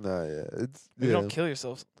 Nah, yeah. It's Maybe yeah. don't kill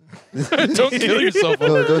yourselves. Don't kill yourself. No,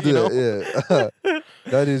 over don't it, you do know? that. Yeah.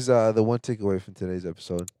 That is the one takeaway from today's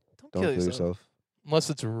episode. Don't kill yourself. Unless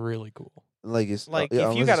it's really cool. Like it's Like yeah,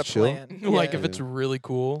 if you unless got a it's chill. plan. Like yeah. if it's really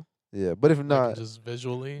cool, Yeah, but if like not, just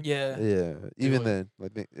visually. Yeah. yeah. Even it. then,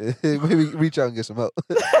 like maybe reach out and get some help.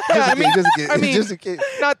 I mean, just in case.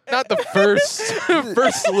 not the first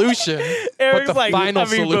first solution. Eric's the like, final I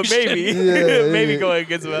mean, but solution. maybe. Yeah, maybe yeah. go ahead and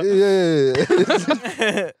get some help.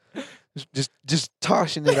 Yeah. just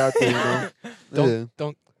tossing it out there. You know?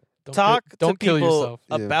 Don't Talk don't to kill people yourself.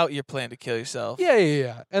 Yeah. about your plan to kill yourself.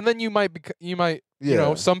 Yeah. And then you might Yeah. you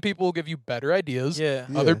know, some people will give you better ideas. Yeah.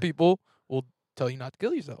 Yeah. Other people will tell you not to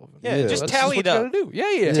kill yourself. Yeah, Yeah. just That's tally what it you up. gotta do.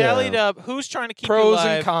 Yeah. Yeah. Tally it up. Who's trying to keep you Pros alive?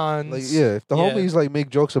 and cons. Like yeah, if the Yeah. homies like make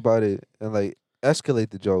jokes about it and like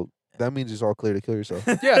escalate the joke, that means it's all clear to kill yourself.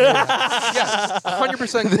 Yeah.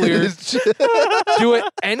 100% clear. It's- Do it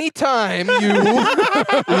anytime you.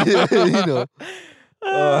 yeah, you know.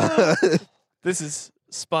 This is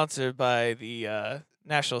sponsored by the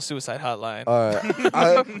National Suicide Hotline. All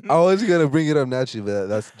right. I was gonna bring it up naturally, but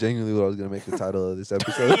that's genuinely what I was gonna make the title of this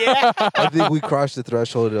episode. yeah. I think we crossed the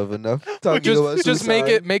threshold of enough talking about just make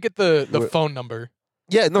suicide. it the We're- phone number.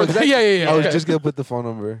 Yeah, no, exactly. Yeah. I was okay. just gonna put the phone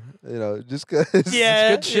number, you know, just cause.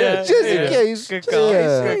 Yeah. good shit. yeah, just in yeah. case. Good call.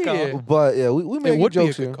 Yeah. Good call. Yeah. But yeah, we It making would be a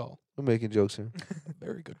jokes good here. call. We're making jokes here.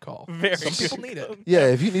 Very good call. Very Some people good need it. call. Yeah,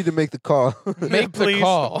 if you need to make the call, Make the Please.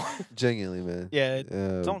 call. genuinely, man. Yeah.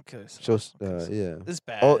 Yeah. Don't kill yourself. Show, Don't kill yourself. yeah. This is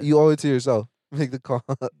bad. Oh, you owe it to yourself. Make the call.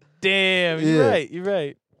 Damn. Yeah. You're right. You're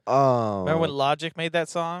right. Remember when Oh, Logic made that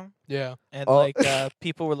song? Yeah. And Oh. like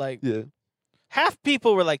people were like, yeah, half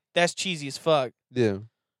people were like, that's cheesy as fuck. yeah, And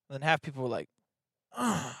then half people were like,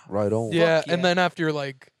 right on. Yeah. Fuck yeah. And then after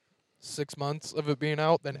like 6 months of it being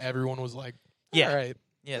out, then everyone was like, yeah. all right.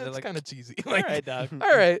 Yeah. They're That's like, kind of cheesy. all Like, right, dog.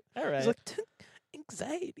 all right. All right. It's like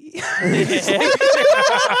anxiety.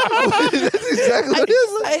 That's exactly what it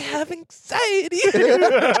is. I have anxiety.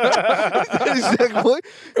 That is exactly what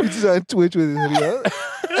he's just on Twitch with his hoodie on.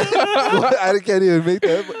 I can't even make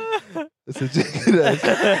that. But that's a good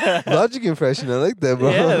ass Logic impression. I like that,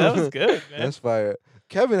 bro. Yeah, that was good, man. That's fire.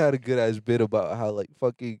 Kevin had a good ass bit about how like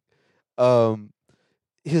fucking,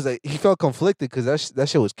 he was like he felt conflicted because that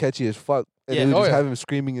shit was catchy as fuck, and Yeah. they would Oh, just yeah. have him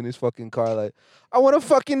screaming in his fucking car like, "I want to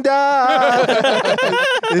fucking die."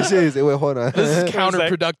 This shit is wait, hold on. This is like-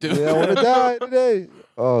 counterproductive. Yeah, I want to die today.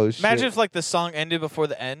 Oh shit! Imagine if like the song ended before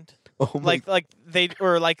the end. oh, my Like they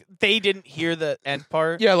didn't hear the end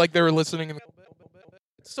part. Yeah, like they were listening. And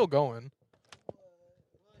it's still going.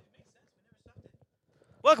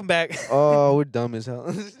 Welcome back. Oh, we're dumb as hell.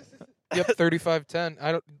 Yep, 3510.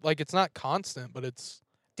 I don't like. It's not constant, but it's.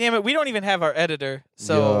 Damn it, we don't even have our editor,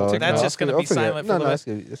 so Yo, Take that's it just off. gonna I'll be figure it- silent No, for no,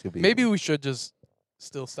 the that's gonna be. Maybe we should just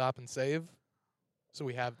still stop and save, so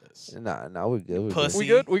we have this. Nah, we're good. We're Pussy. We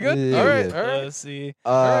good? We good? Yeah, all right, yeah. all right. Let's see.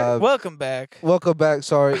 Good. Welcome back. Welcome back.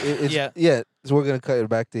 Sorry, it's Yeah. yeah. So we're gonna cut it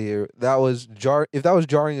back to here. That was If that was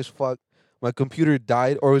jarring as fuck, my computer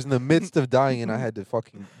died or was in the midst of dying, and I had to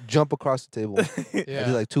fucking jump across the table. I Yeah.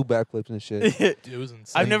 did like 2 backflips and shit. Dude, it was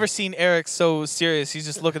insane. I've never seen Eric so serious. He's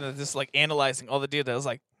just looking at this, like analyzing all the data. I was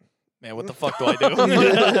like, man, what the fuck do I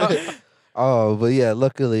do? Oh, but yeah,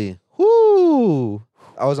 luckily, whoo!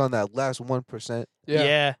 I was on that last 1%,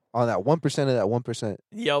 Yeah. on that 1% of that 1%,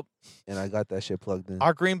 Yep. and I got that shit plugged in.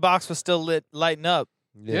 Our green box was still lighting up,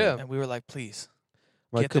 Yeah. and we were like, please.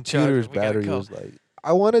 My Get the charger, computer's we gotta battery go. was like,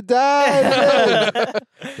 I want to die.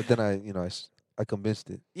 But then I convinced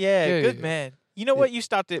it. Yeah, Yeah, good yeah. man. You know what? You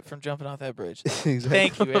stopped it from jumping off that bridge. Exactly.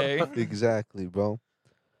 Thank you, Eric. Exactly, bro.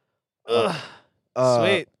 Ugh, Uh,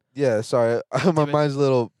 sweet. Yeah, sorry. My Do it. mind's a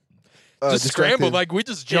little Just distracted. scrambled. Like, we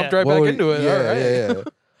just jumped Yeah. right What back were- into it. Yeah, All right. yeah.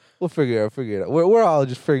 We'll figure it out. We're all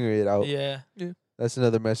just figuring it out. Yeah. That's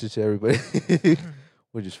another message to everybody.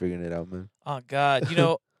 We're just figuring it out, man. Oh God. You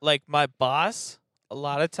know, like my boss, a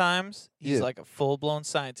lot of times he's Yeah. like a full blown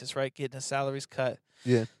scientist, right? Getting his salaries cut.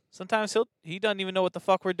 Yeah. Sometimes he doesn't even know what the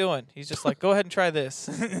fuck we're doing. He's just like, go ahead and try this.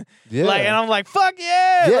 Yeah. Like, and I'm like, fuck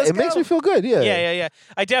yeah. yeah, let's it makes go. me feel good. Yeah. Yeah.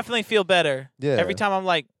 I definitely feel better. Yeah. Every time I'm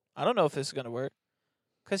like, I don't know if this is gonna work,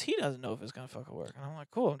 because he doesn't know if it's gonna fucking work, and I'm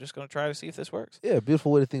like, cool. I'm just gonna try to see if this works. Yeah, a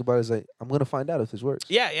beautiful way to think about it is like, I'm gonna find out if this works.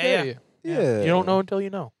 Yeah. Yeah. Yeah. You don't know until you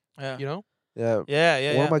know. Yeah. You know? Yeah.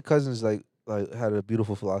 Yeah. One of my cousins like had a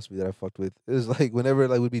beautiful philosophy that I fucked with. It was like whenever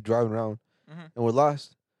like we'd be driving around Mhm. and we're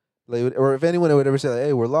lost, like or if anyone would ever say like,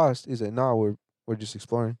 "Hey, we're lost," he's like, "Nah, we're just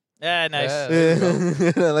exploring." Yeah, nice. Yeah. There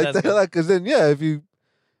you Yeah, I like That's that, good. like, cause then if you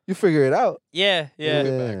figure it out. Yeah.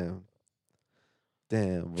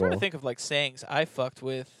 Damn, I'm bro. trying to think of like sayings I fucked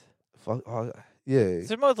with. Fuck. Oh, yeah.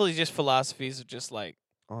 They're mostly just philosophies of just like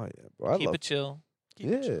Oh yeah, bro. I keep love. it chill. Keep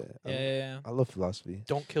Yeah. it chill. Yeah. I love philosophy.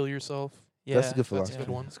 Don't kill yourself. Yeah. That's a good That's a philosophy. good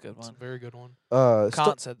one. That's a good That's a one. very good one.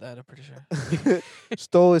 Kant said that. I'm pretty sure.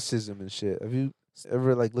 Stoicism and shit. Have you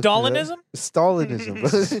ever like looked into that? Stalinism.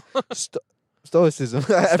 Stalinism, bro. Stoicism.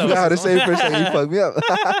 I forgot how to say it for a second. You fucked me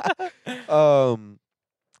up.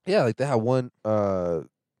 Yeah, like they have one,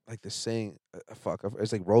 like the saying.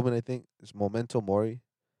 It's like Roman, I think. It's memento mori,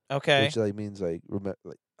 Okay. which like means like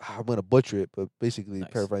I'm gonna butcher it, but basically Nice.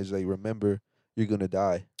 paraphrase like remember you're gonna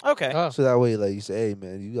die. Okay. Oh. So that way, like you say, hey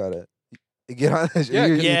man, you gotta get on that shit. Yeah,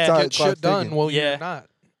 Your get clock's Get shit done ticking. while Yeah. you're not.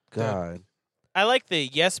 God, I like the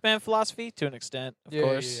yes man philosophy to an extent, of Yeah,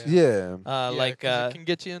 course. yeah, Like 'cause it can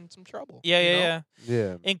get you in some trouble. yeah, you yeah, know? yeah.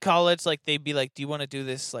 yeah, In college, like they'd be like, "Do you want to do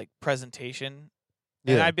this like presentation?"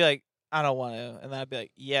 And yeah, I'd be like, "I don't want to," and then I'd be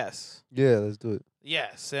like, "Yes, yeah. Let's do it.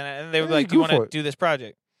 yes," and they would Yeah, like, "Do you go want to for it. do this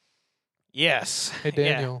project?" Yes. Hey Yeah.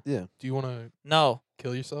 Daniel, Yeah. do you want to No.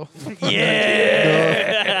 kill yourself?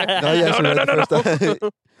 Yeah. No, yes, no, right no, the first time.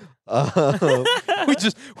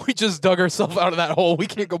 we just dug ourselves out of that hole. We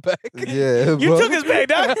can't go back. Yeah, You bro. took us back,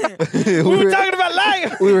 dog. we We were talking about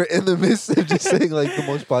life. We were in the midst of just saying like the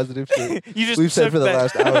most positive shit. You just We've said took for the that-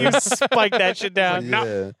 last hour. You spiked that shit down. No.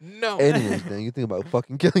 Yeah. No. Anyways, man, you think about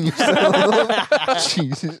fucking killing yourself?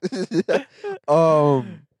 Jesus.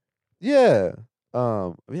 Yeah.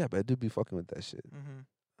 Yeah, but I do be fucking with that shit.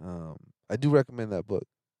 Mhm. I do recommend that book,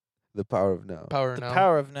 The Power of Now. Power The now.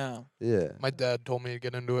 power of now. Yeah. My dad told me to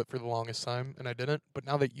get into it for the longest time, and I didn't. But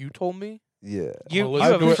now that you told me, Yeah. You, I'll you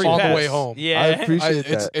listen have to a it free on the pass. way home. Yeah. I appreciate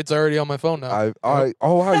it's that. it's already on my phone now. Wow, you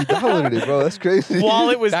downloaded it, bro. That's crazy. While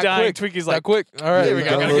it was That dying, quick. Twinkies That like, quick. All right, Here we we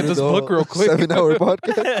gotta go. get this book real quick. 7-hour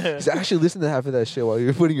podcast. He's actually listening to half of that shit while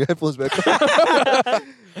you're putting your headphones back on.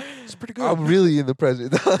 It's pretty good. I'm really in the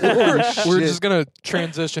present. we're Shit. just gonna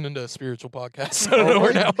transition into a spiritual podcast. I Oh don't know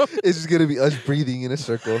where my now. It's just gonna be us breathing in a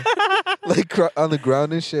circle, like on the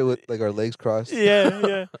ground and shit, with like our legs crossed.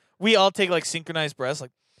 yeah. We all take like synchronized breaths, like.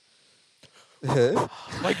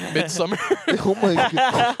 Like Midsummer. Oh my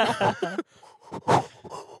god, no,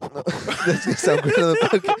 that's gonna sound good on the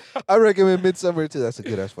podcast. I recommend Midsummer too. That's a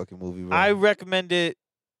good ass fucking movie, bro. I recommend it,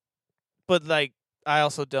 but like I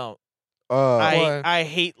also don't. Why? I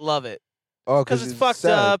hate love it oh, because it's fucked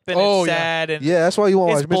sad. up and Oh, it's yeah. sad and Yeah, that's why you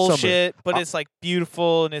want to it's watch Midsummer. bullshit. But I- it's like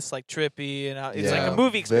beautiful and it's like trippy and it's like Yeah, a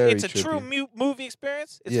movie. very It's a true trippy. movie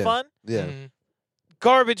experience. It's Yeah. fun. Yeah, Mhm.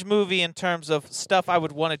 Garbage movie in terms of stuff I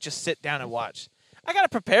would want to just sit down and watch. I gotta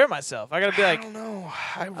prepare myself. I gotta be like. I don't know.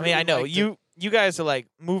 I mean, I know you guys are like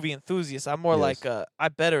movie enthusiasts. I'm more Yes. like I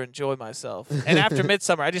better enjoy myself. And after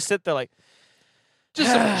Midsummer, I just sit there like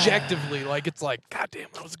just objectively, like it's like, God damn,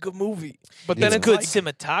 that was a good movie. But then it's it's good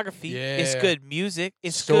like, cinematography. It's Yeah. good music.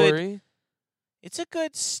 It's good. story. It's a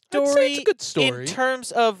good I'd story. say it's a good story. in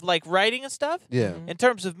terms of like writing and stuff. yeah. Mhm. In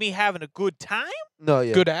terms of me having a good time. No,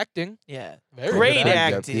 yeah. Good acting. Yeah, Very great good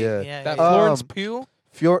acting. acting. Yeah. Yeah, That yeah. Florence Um, Pugh.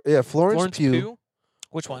 Florence Pugh.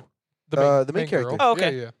 Which one? The main character. girl. Oh,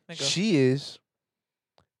 okay. Yeah, yeah. There you go. She is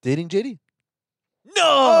dating JD. No.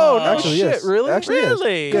 Oh, no Actually, shit, yes. really? Actually, yes.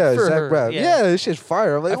 Really? Yeah, for Zach her. Braff. Yeah. Yeah, this shit's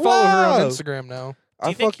fire. I'm I like, follow her on wow. Instagram now. Do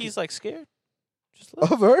you think he's like scared? Just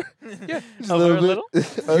a of her? little. Just Of her a little?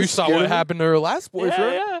 You saw what happened to her last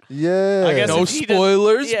boyfriend. Yeah, Yeah. I guess No if he did-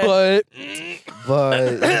 spoilers, yeah. but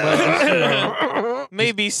But yeah.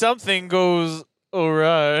 Maybe something goes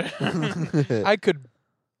awry. I could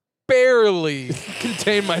barely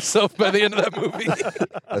contain myself by the end of that movie.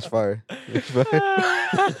 that's fire. That's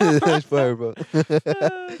fire. That's fire, bro.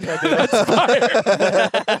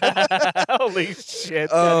 Holy shit!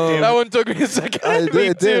 That one took me a second. I Me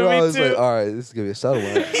did. too, I me was like, too. all right, this is gonna be a subtle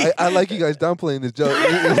one. I like you guys downplaying this joke.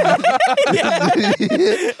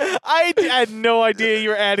 I had no idea you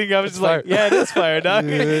were adding up. It's It's like, fire. yeah, that's fire, dog.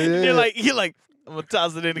 Yeah, yeah. You're like, I'm gonna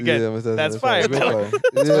toss it in again. Yeah, that's fire. That's fire.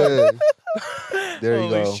 Yeah. There you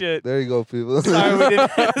Holy go. shit. There you go, people. Sorry, we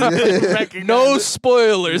didn't recognize No it.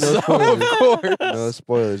 spoilers, No though, spoilers. of course. No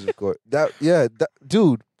spoilers, of course.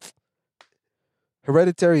 Dude.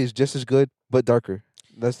 Hereditary is just as good, but darker.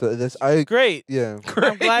 Great. Yeah.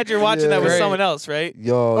 I'm glad you're watching that with Great. someone else, right?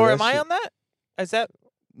 Yo. Or that am I shit- on that? Is that?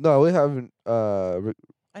 No, we haven't.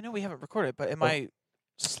 I know we haven't recorded, but am I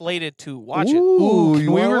slated to watch it? Ooh, Can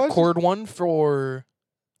you we wanna watch it? record one for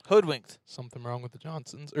Hoodwinked. Something Wrong with the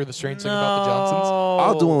Johnsons? Or The Strange Thing About the Johnsons?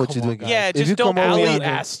 I'll do one with come you on, doing. guys. Yeah, If just you don't come over Ali on Ali the-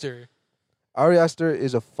 Aster. Ari Aster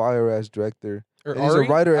is a fire ass director. Or And he's a Ari?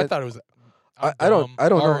 writer I at- thought it was. I I'm don't. dumb. I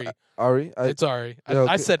don't Ari. know. Ari. It's Ari. Yeah,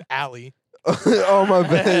 I okay. said Ali. Oh my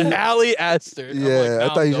bad. Ali Aster. I'm Yeah, like, I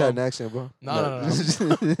nah, thought I'm you had dumb. an accent, bro. No.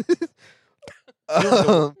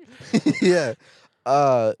 Yeah.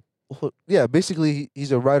 Yeah. Basically,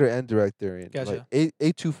 he's a writer and director, and Gotcha. like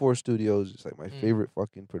 824 Studios is like my favorite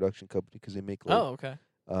fucking production company because they make like Oh, okay.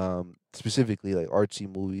 specifically like artsy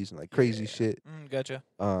movies and like crazy shit. Gotcha.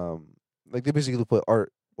 Like they basically put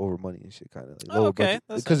art over money and shit, kind of like Oh, lower okay. budget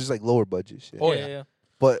That's because it's like lower budget shit. Oh, yeah.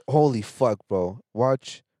 But holy fuck, bro!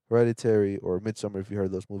 Watch Hereditary or Midsummer if you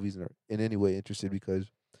heard those movies and are in any way interested because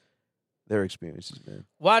their experiences, man.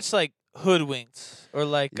 Watch like Hoodwinked or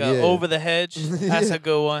like Yeah. Over the Hedge. That's Yeah. a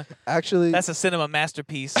good one. Actually, That's a cinema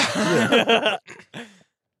masterpiece.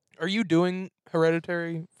 Are you doing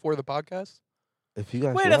Hereditary for the podcast? if you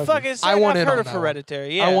guys Wait will a have fucking it. second. I want I've in heard on of that one.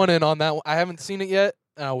 Hereditary. Yeah. I want in on that one. I haven't seen it yet,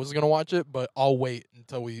 and I was gonna watch it, but I'll wait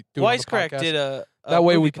until we do it on the Wisecrack podcast. did a That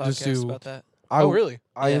way we movie can just podcast do- about that. I, Oh, really?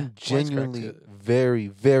 I Yeah. am Wisecrack's genuinely good. very,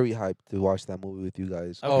 very hyped to watch that movie with you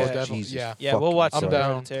guys. Okay. Oh, Okay. definitely. Jesus Yeah. Yeah, we'll fucking watch I'm some Christ.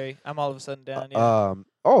 down. Hereditary. I'm all of a sudden down. Yeah.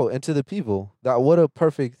 Oh, and to the people, that what a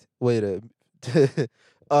perfect way to.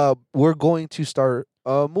 We're going to start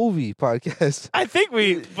a movie podcast. I think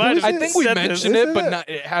we. might have I think we said this. mentioned Is it, but it? not,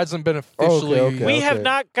 it hasn't been officially. okay. We have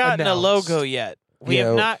not gotten Announced. a logo yet. We Yeah,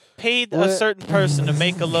 have not paid a what- certain person to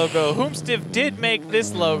make a logo. Whomstiff did make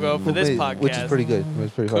this logo for this podcast. which is pretty good.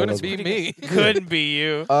 It's pretty hard. Couldn't be me. Couldn't be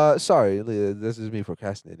you. Sorry, Leah, this is me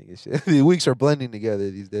procrastinating and shit. The weeks are blending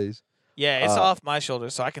together these days. Yeah, it's Uh, off my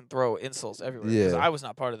shoulders, so I can throw insults everywhere. Because Yeah. I was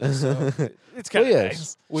not part of this. So it's kind of yes.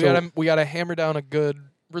 nice. We So- gotta hammer down a good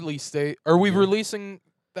release date. Are we Yeah. releasing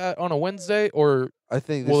that on a Wednesday, or I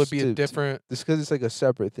think will this it be a too- different? This because it's like a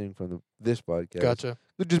separate thing from this podcast. Gotcha.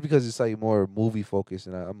 Just because it's like more movie focused,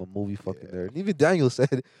 and I'm a movie fucking nerd. And even Daniel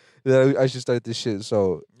said that I should start this shit.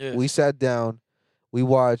 So Yeah. we sat down, we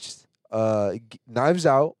watched Knives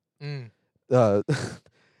Out. Mm.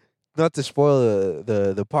 Not to spoil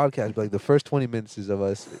the podcast, but like the first 20 minutes is of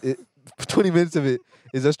us. 20 minutes of it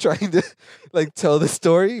is us trying to like tell the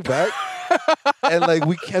story back, and like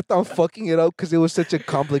we kept on fucking it up because it was such a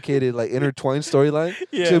complicated like intertwined storyline.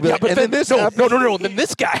 Yeah. So it'd be Yeah, like, but and then this no, happened. no, then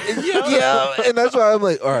this guy. Yeah, and that's why I'm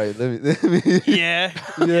like, all right, let me. Yeah.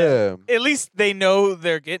 Yeah. At least they know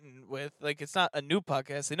they're getting with. Like, it's not a new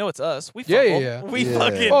podcast. They know it's us. We Yeah, fumble. yeah. We Yeah.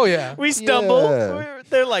 fucking. Oh yeah. We stumble. Yeah.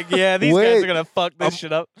 They're like, yeah, these guys Wait, are gonna fuck this I'm-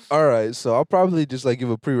 shit up. All right, so I'll probably just like give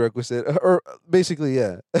a prerequisite, or basically,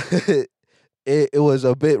 yeah. It was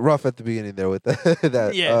a bit rough at the beginning there with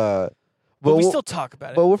that. Yeah. But But we we'll, still talk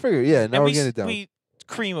about it. but we'll figure. Yeah, now and we're we, getting it down. we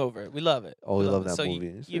cream over it. We love it. Oh, we love it. that So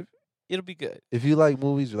movie. it'll be good. If you like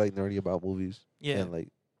movies, you like nerdy about movies, Yeah. and like,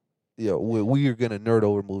 yeah, we are gonna nerd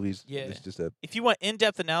over movies. Yeah. It's just a If you want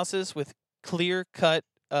in-depth analysis with clear-cut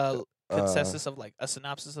consensus of like a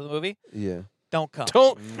synopsis of the movie, yeah. don't come.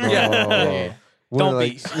 Don't. No. Yeah. We're Don't gonna,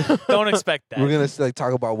 be. Don't expect that. We're gonna like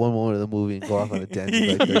talk about one moment of the movie and go off on a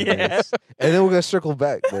tangent, like 30 Yeah. minutes. And then we're gonna circle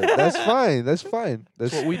back. But that's fine. That's fine.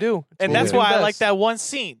 That's what we do. It's and what that's we do why I like best. that one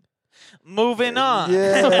scene. Moving on.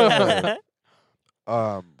 Yeah.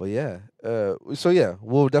 But yeah. So yeah,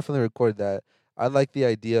 we'll definitely record that. I like the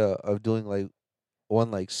idea of doing like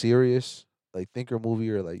one like serious like thinker movie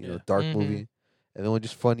or like dark Mhm. movie, and then one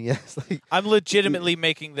just funny ass like I'm legitimately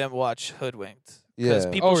making them watch Hoodwinked. Because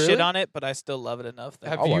yeah. people Oh, shit really? on it, but I still love it enough. That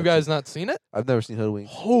Have I'll you watch guys not seen it? I've never seen Hoodwink.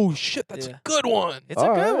 Oh shit, that's Yeah. a good one. it's a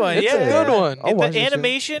All good right, one. it's yeah, a good yeah. one. I'll And watch the that shit.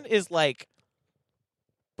 animation is like,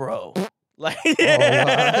 bro, like, Oh,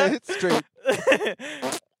 wow. It's straight.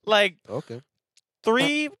 like Okay.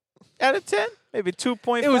 3 out of 10, maybe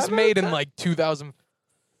 2.5. It was out of made in 10? like 2000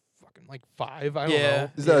 fucking like 5. I don't Yeah.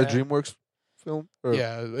 know. Is that a Yeah. DreamWorks film? Or-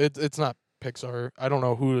 Yeah, it's not Pixar. I don't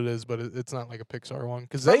know who it is, but it's not like a Pixar one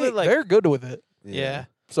because Probably like- they're good with it. Yeah.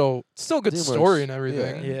 So still good DreamWorks, story and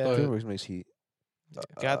everything. Yeah. but DreamWorks makes heat.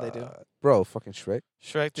 God, they do. Bro, fucking Shrek.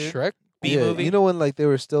 Shrek, dude. Shrek. B yeah, movie. you know when like they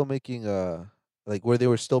were still making like where they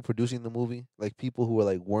were still producing the movie, like people who were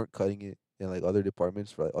like weren't cutting it in like other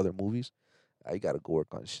departments for like other movies. I gotta go work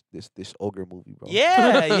on this ogre movie, bro.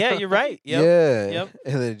 Yeah, you're right. Yep. Yeah. Yep.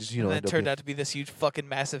 And then just And then end it up turned being- out to be this huge fucking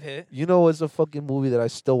massive hit. You know what's a fucking movie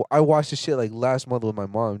that I watched this shit like last month with my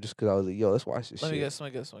mom just because I was like, yo, let's watch this Let me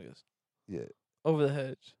shit. guess. Yeah. Over the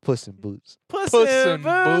Hedge. Puss in Boots. Puss Puss in in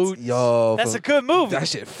Boots. Boots. Yo, That's a fuck, good movie. that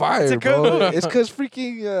shit fire, It's a good bro. movie. It's because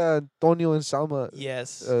freaking Antonio and Salma,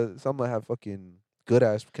 Yes. Salma have fucking good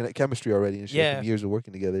ass chemistry already and shit Yeah. from years of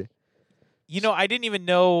working together. You know, I didn't even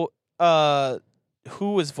know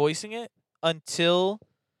who was voicing it until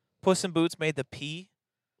Puss in Boots made the P,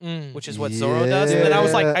 Mm. which is what Zorro does. And then I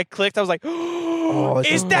was like, Yeah. I clicked. I was like, Oh, it's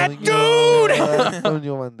is that Antonio. dude?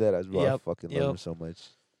 Antonio Banderas, bro. I Yep, fucking yep. love him so much.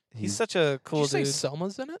 He's such a Did cool you say dude.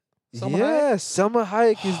 Selma's in it? Selma yeah, Selma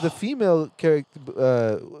Hayek is the female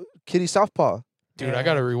character, Kitty Southpaw. Dude, Yeah. I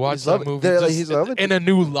gotta rewatch He's that loving- movie. they're like, just he's loving in a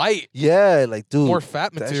new light, Yeah, like dude, more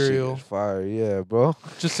fat that shit material, is fire. Yeah, bro.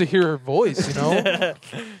 just to hear her voice. You know, yeah.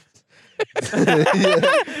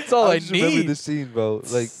 that's all I just remember need. the scene, bro.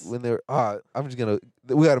 Like when they're I'm just gonna.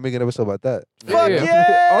 We gotta make an episode about that. Fuck Yeah.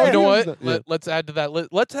 yeah! You know what? Yeah. Let's add to that.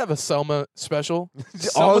 Let's have a Selma special.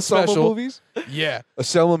 All Selma Selma special. movies. Yeah, A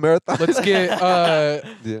Selma marathon. let's get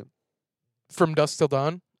yeah. From Dusk Till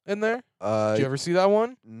Dawn in there. Did you ever see that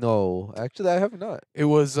one? No, actually, I have not. It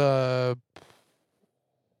was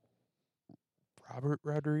Robert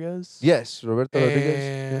Rodriguez. Yes, Roberto Rodriguez.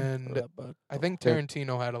 And I think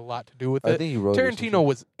Tarantino had a lot to do with I it. think he wrote it or Tarantino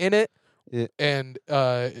was in it, Yeah. and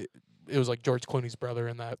it was like George Clooney's brother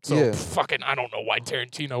in that. So Yeah. fucking, I don't know why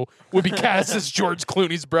Tarantino would be cast as George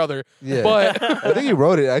Clooney's brother, Yeah, but I think he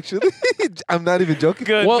wrote it. Actually, I'm not even joking.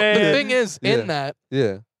 Good well, man. the thing is, Yeah. in that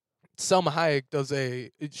Yeah, Selma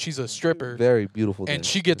Hayek she's a stripper, very beautiful. and dance.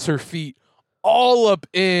 she gets her feet all up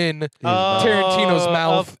in Oh, Tarantino's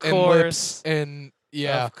mouth of and course. lips, and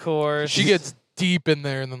yeah, Of course. she gets deep in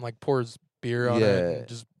there and then like pours beer on it. Yeah. And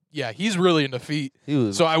just he's really into feet. He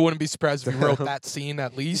was So I wouldn't be surprised if he wrote that scene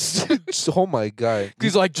at least. oh my god.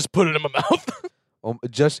 He's like, just put it in my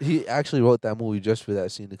mouth. He actually wrote that movie just for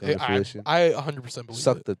that scene to come to fruition. I 100% believe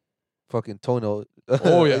Suck it. the fucking toenail.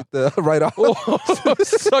 Oh, yeah. right off. Oh,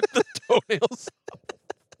 suck the toenails.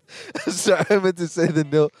 Sorry, I meant to say the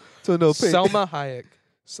toenail paint. Selma Hayek.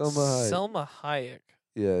 Selma Hayek. Selma Hayek.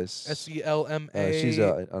 Yes. SELMA. She's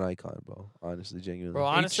an icon, bro. Honestly, genuinely. Bro,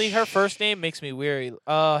 honestly, her first name makes me weary.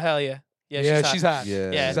 Oh, hell yeah. Yeah, she's she's hot. hot.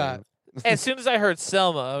 Yeah. Yeah. She's hot. As soon as I heard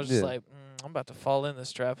Selma, I was just Yeah. like, I'm about to fall in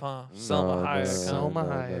this trap, huh? Selma Hayek. Selma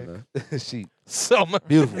Hayek. She Selma.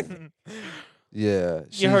 beautiful. Yeah.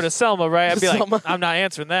 You heard of Selma, right? I'd be Selma. like, I'm not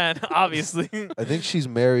answering that, obviously. I think she's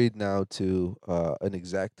married now to an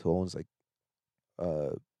exec who owns like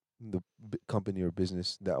the company or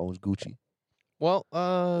business that owns Gucci. Well,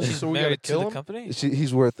 She's so we gotta married to kill the him. company.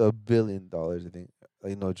 He's worth $1 billion, I think.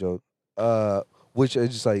 Like no joke. Which is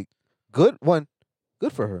just like good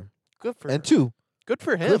for her, Good for and her. two, Good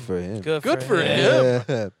for him. good for him. Good Good for for him. him.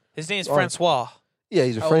 Yeah, His name's Oh. Francois. yeah,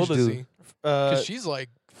 he's a How French old is dude. he? Uh, Because she's like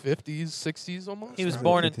 50s, 60s almost. he was Right.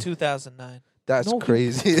 born in 2009. That's No, he-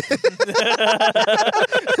 crazy.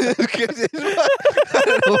 I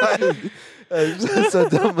don't know why. That's so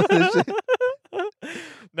dumb.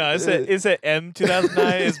 No, it's a M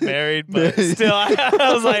 2009 is married, but Married. still,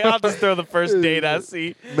 I was like, I'll just throw the first date I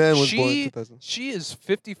see. Man was born in She 2000. she is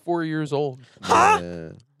 54 years old. Huh? Yeah.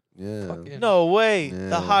 Yeah. Fucking- No way. Yeah.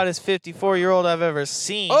 The hottest 54-year-old I've ever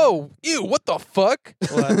seen. Oh, ew! What the fuck?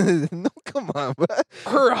 What? No, come on, bro.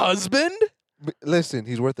 Her husband? Listen,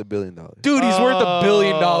 he's worth $1 billion. Dude, he's worth $1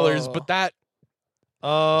 billion, Oh. but that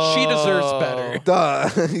Oh. she deserves better. Duh.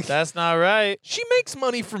 That's not right. she makes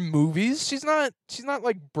money from movies. She's not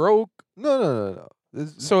like broke, No.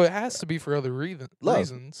 This- so it has to be for other Love.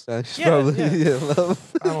 reasons. she's Yeah, probably yeah.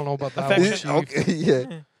 love. I don't know about that one, Affection. Chief. Okay,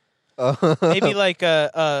 yeah. Maybe like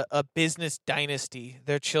a business dynasty.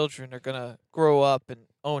 Their children are gonna grow up and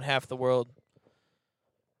own half the world.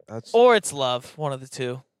 That's Or it's love. One of the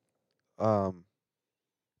two. um.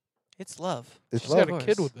 It's love. It's She's love. got a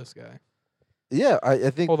kid with this guy. Yeah, I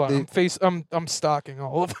think. Hold on, I'm stalking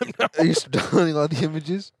all of them now. Are you downloading all the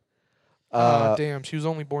images? Damn, she was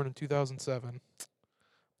only born in 2007.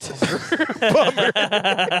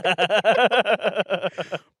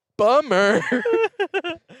 Bummer.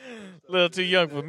 A little too young for me.